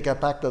you need to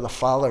get back to the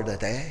Father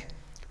today.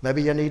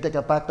 Maybe you need to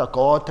get back to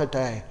God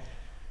today.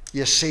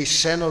 You see,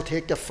 sin will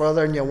take you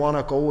further than you want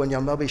to go, and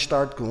you'll maybe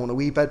start going a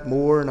wee bit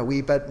more, and a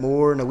wee bit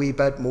more, and a wee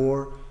bit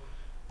more.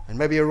 And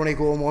maybe you're only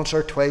going once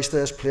or twice to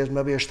this place.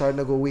 Maybe you're starting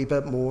to go a wee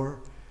bit more.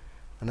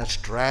 And it's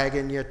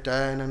dragging you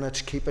down, and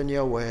it's keeping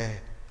you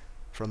away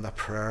from the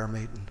prayer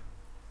meeting.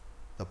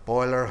 The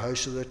boiler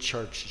house of the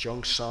church, as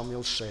young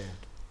Samuel said.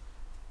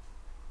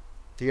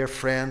 Dear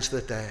friends,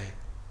 today,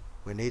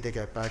 we need to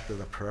get back to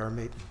the prayer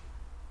meeting.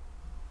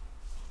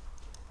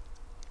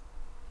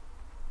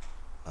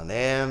 And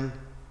then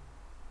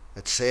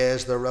it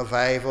says the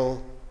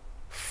revival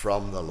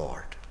from the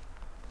Lord.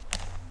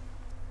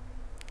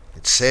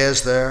 It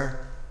says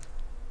there,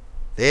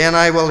 Then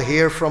I will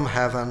hear from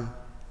heaven,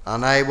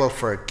 and I will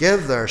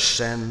forgive their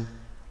sin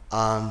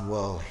and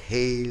will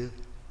heal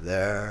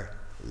their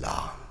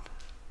land.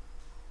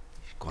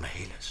 He's going to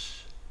heal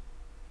us.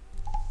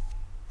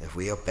 If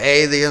we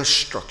obey the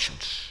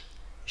instructions,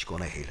 he's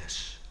going to heal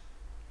us.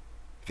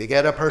 If you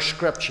get a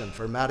prescription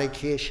for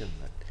medication,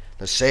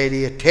 they say to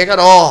you, take it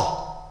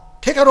all.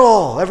 Take it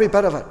all, every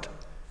bit of it.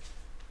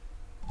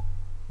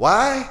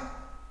 Why?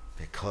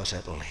 Because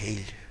it'll heal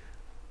you.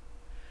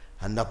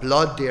 And the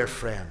blood, dear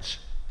friends,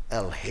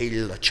 it'll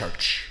heal the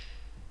church.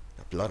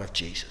 The blood of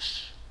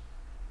Jesus.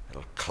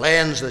 It'll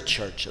cleanse the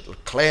church. It'll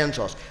cleanse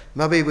us.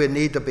 Maybe we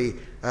need to be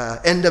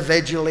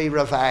individually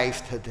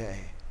revived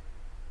today.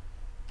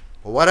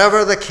 But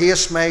whatever the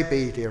case may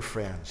be, dear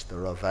friends, the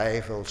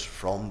revival's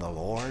from the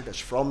Lord. It's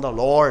from the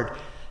Lord.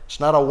 It's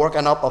not a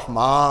working up of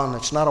man.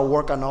 It's not a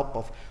working up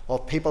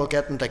of people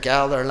getting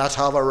together and let's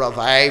have a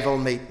revival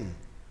meeting.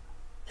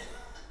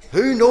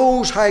 Who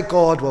knows how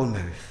God will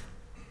move?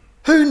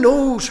 Who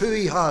knows who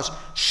he has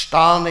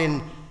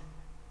standing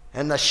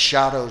in the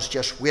shadows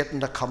just waiting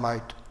to come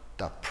out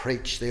to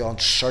preach the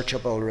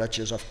unsearchable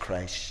riches of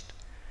Christ?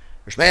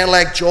 There's men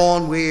like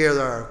John Weir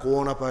there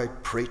going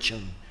about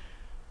preaching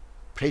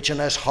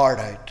his heart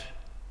out.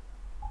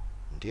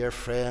 And dear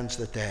friends,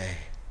 the day,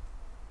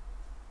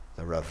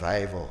 the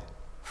revival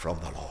from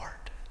the Lord.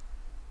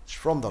 It's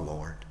from the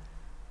Lord.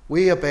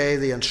 We obey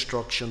the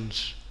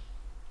instructions,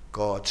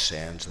 God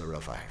sends the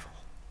revival.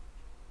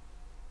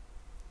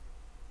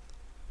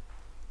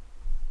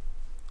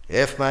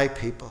 If my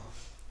people,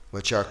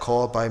 which are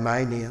called by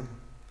my name,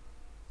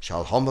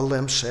 shall humble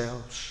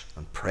themselves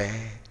and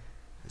pray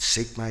and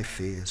seek my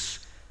face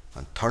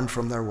and turn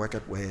from their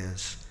wicked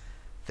ways,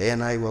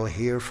 then I will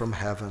hear from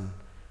heaven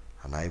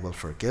and I will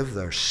forgive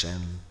their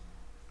sin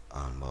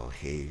and will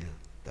heal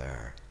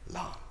their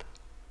land.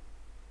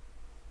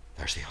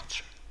 There's the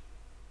answer.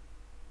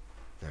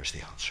 There's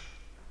the answer.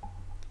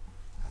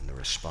 And the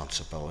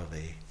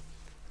responsibility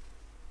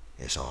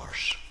is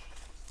ours,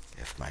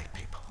 if my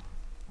people.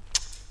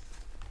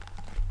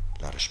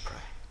 Let us pray.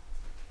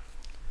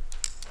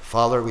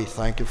 Father, we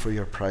thank you for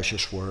your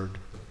precious word.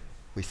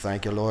 We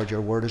thank you, Lord,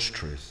 your word is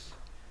truth.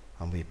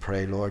 And we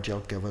pray, Lord, you'll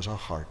give us a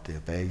heart to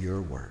obey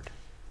your word.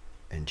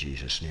 In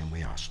Jesus' name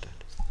we ask it.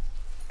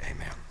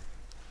 Amen.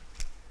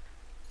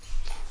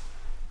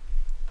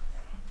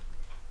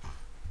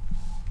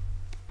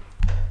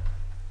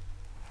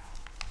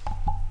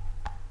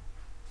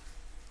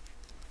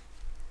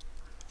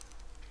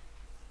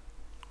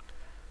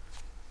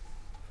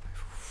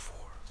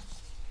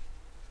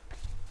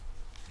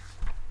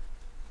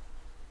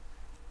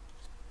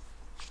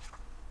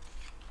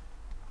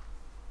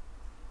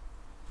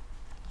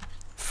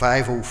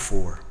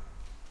 .504.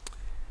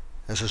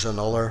 This is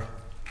another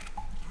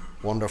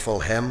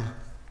wonderful hymn.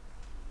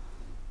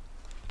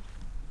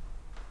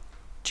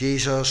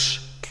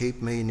 Jesus,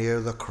 keep me near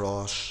the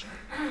cross,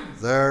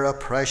 there a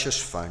precious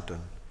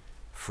fountain,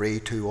 free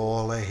to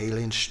all a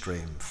healing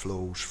stream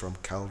flows from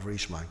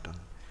Calvary's mountain.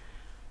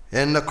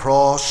 In the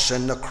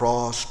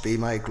cross, be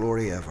my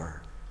glory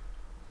ever,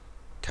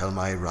 till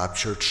my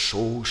raptured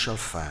soul shall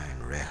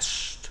find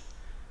rest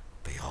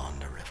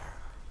beyond the river.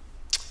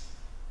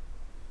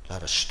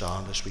 Let us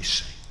stand as we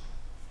sing.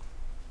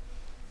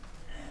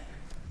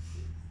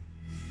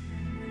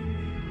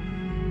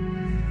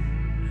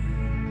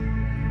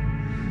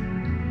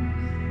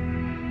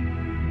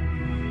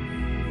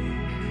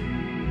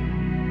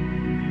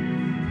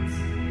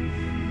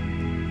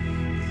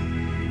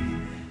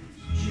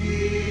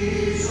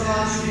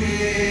 Jesus,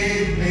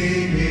 keep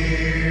me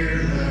near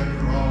the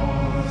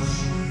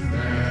cross,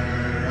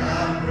 there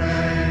a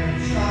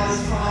precious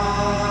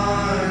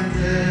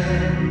fountain,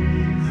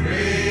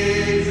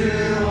 free to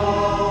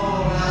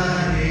all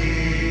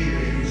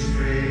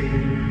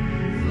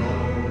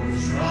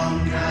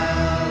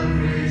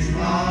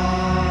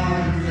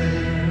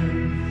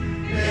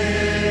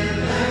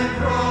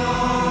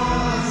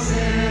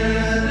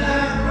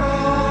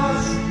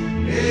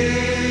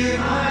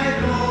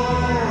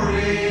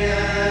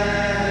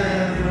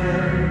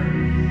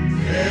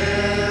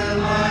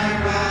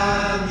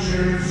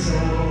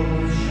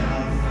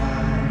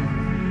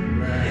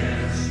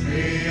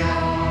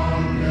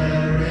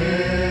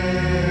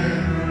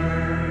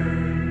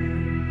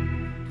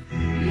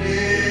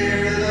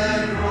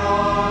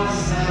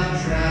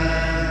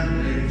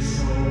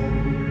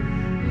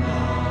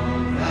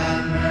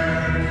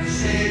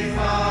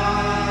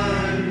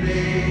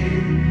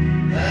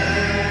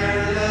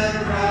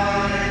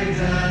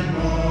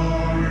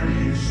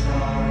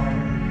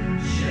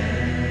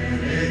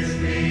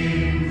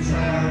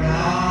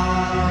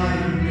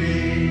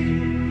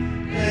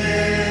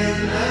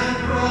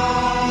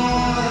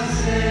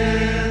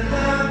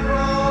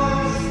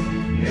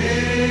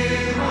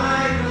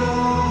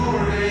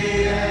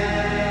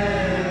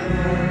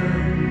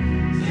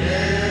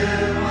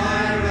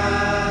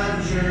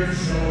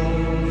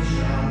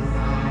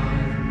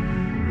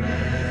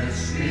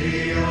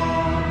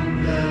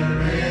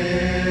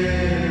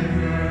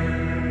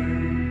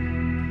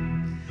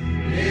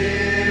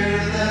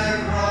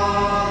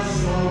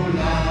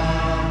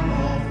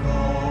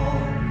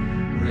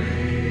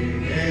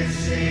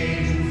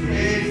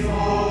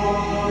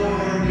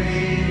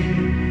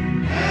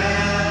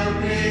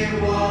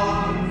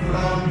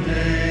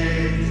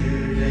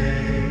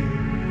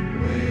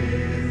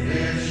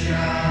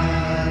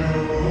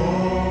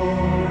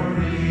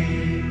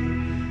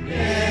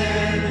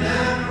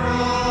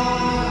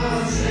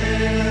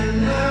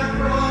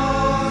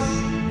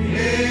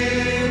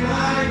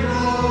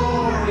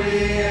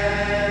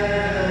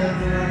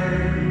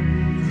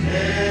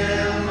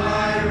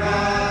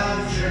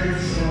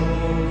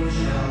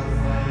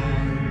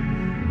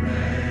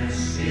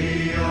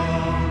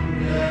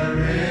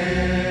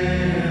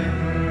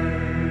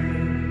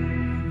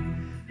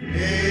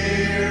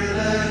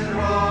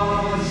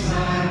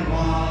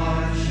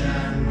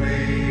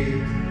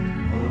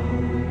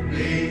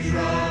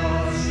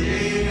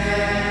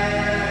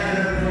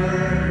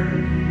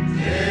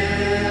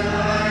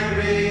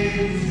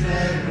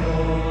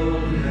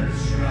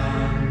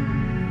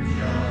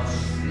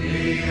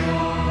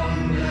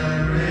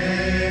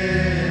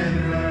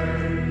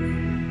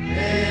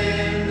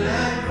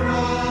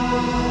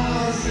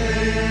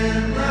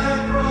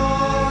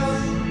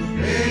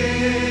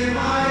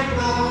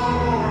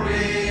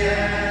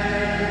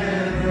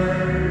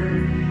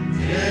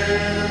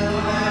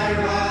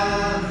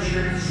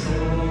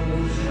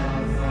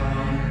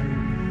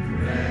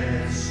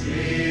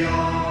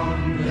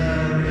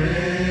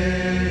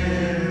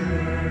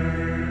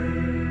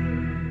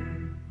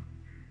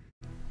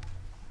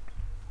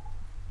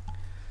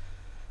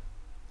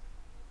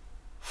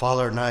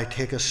Father, now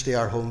take us to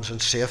our homes in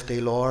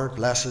safety, Lord.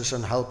 Bless us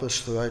and help us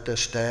throughout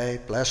this day.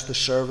 Bless the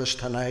service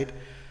tonight.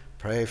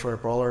 Pray for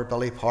Brother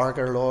Billy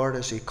Parker, Lord,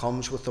 as he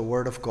comes with the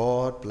word of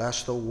God.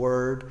 Bless the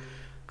word.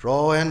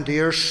 Draw in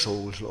dear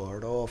souls,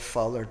 Lord. Oh,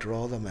 Father,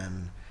 draw them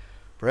in.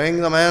 Bring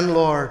them in,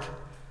 Lord.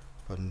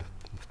 And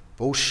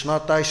boast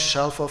not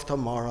thyself of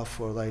tomorrow,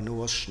 for thou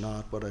knowest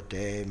not what a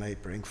day may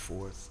bring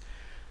forth.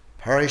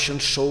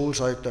 Perishing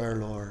souls out there,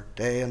 Lord,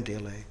 day and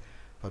daily.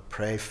 But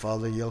pray,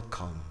 Father, you'll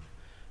come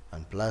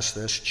and bless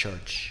this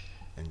church.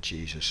 In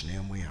Jesus'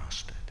 name we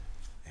ask it.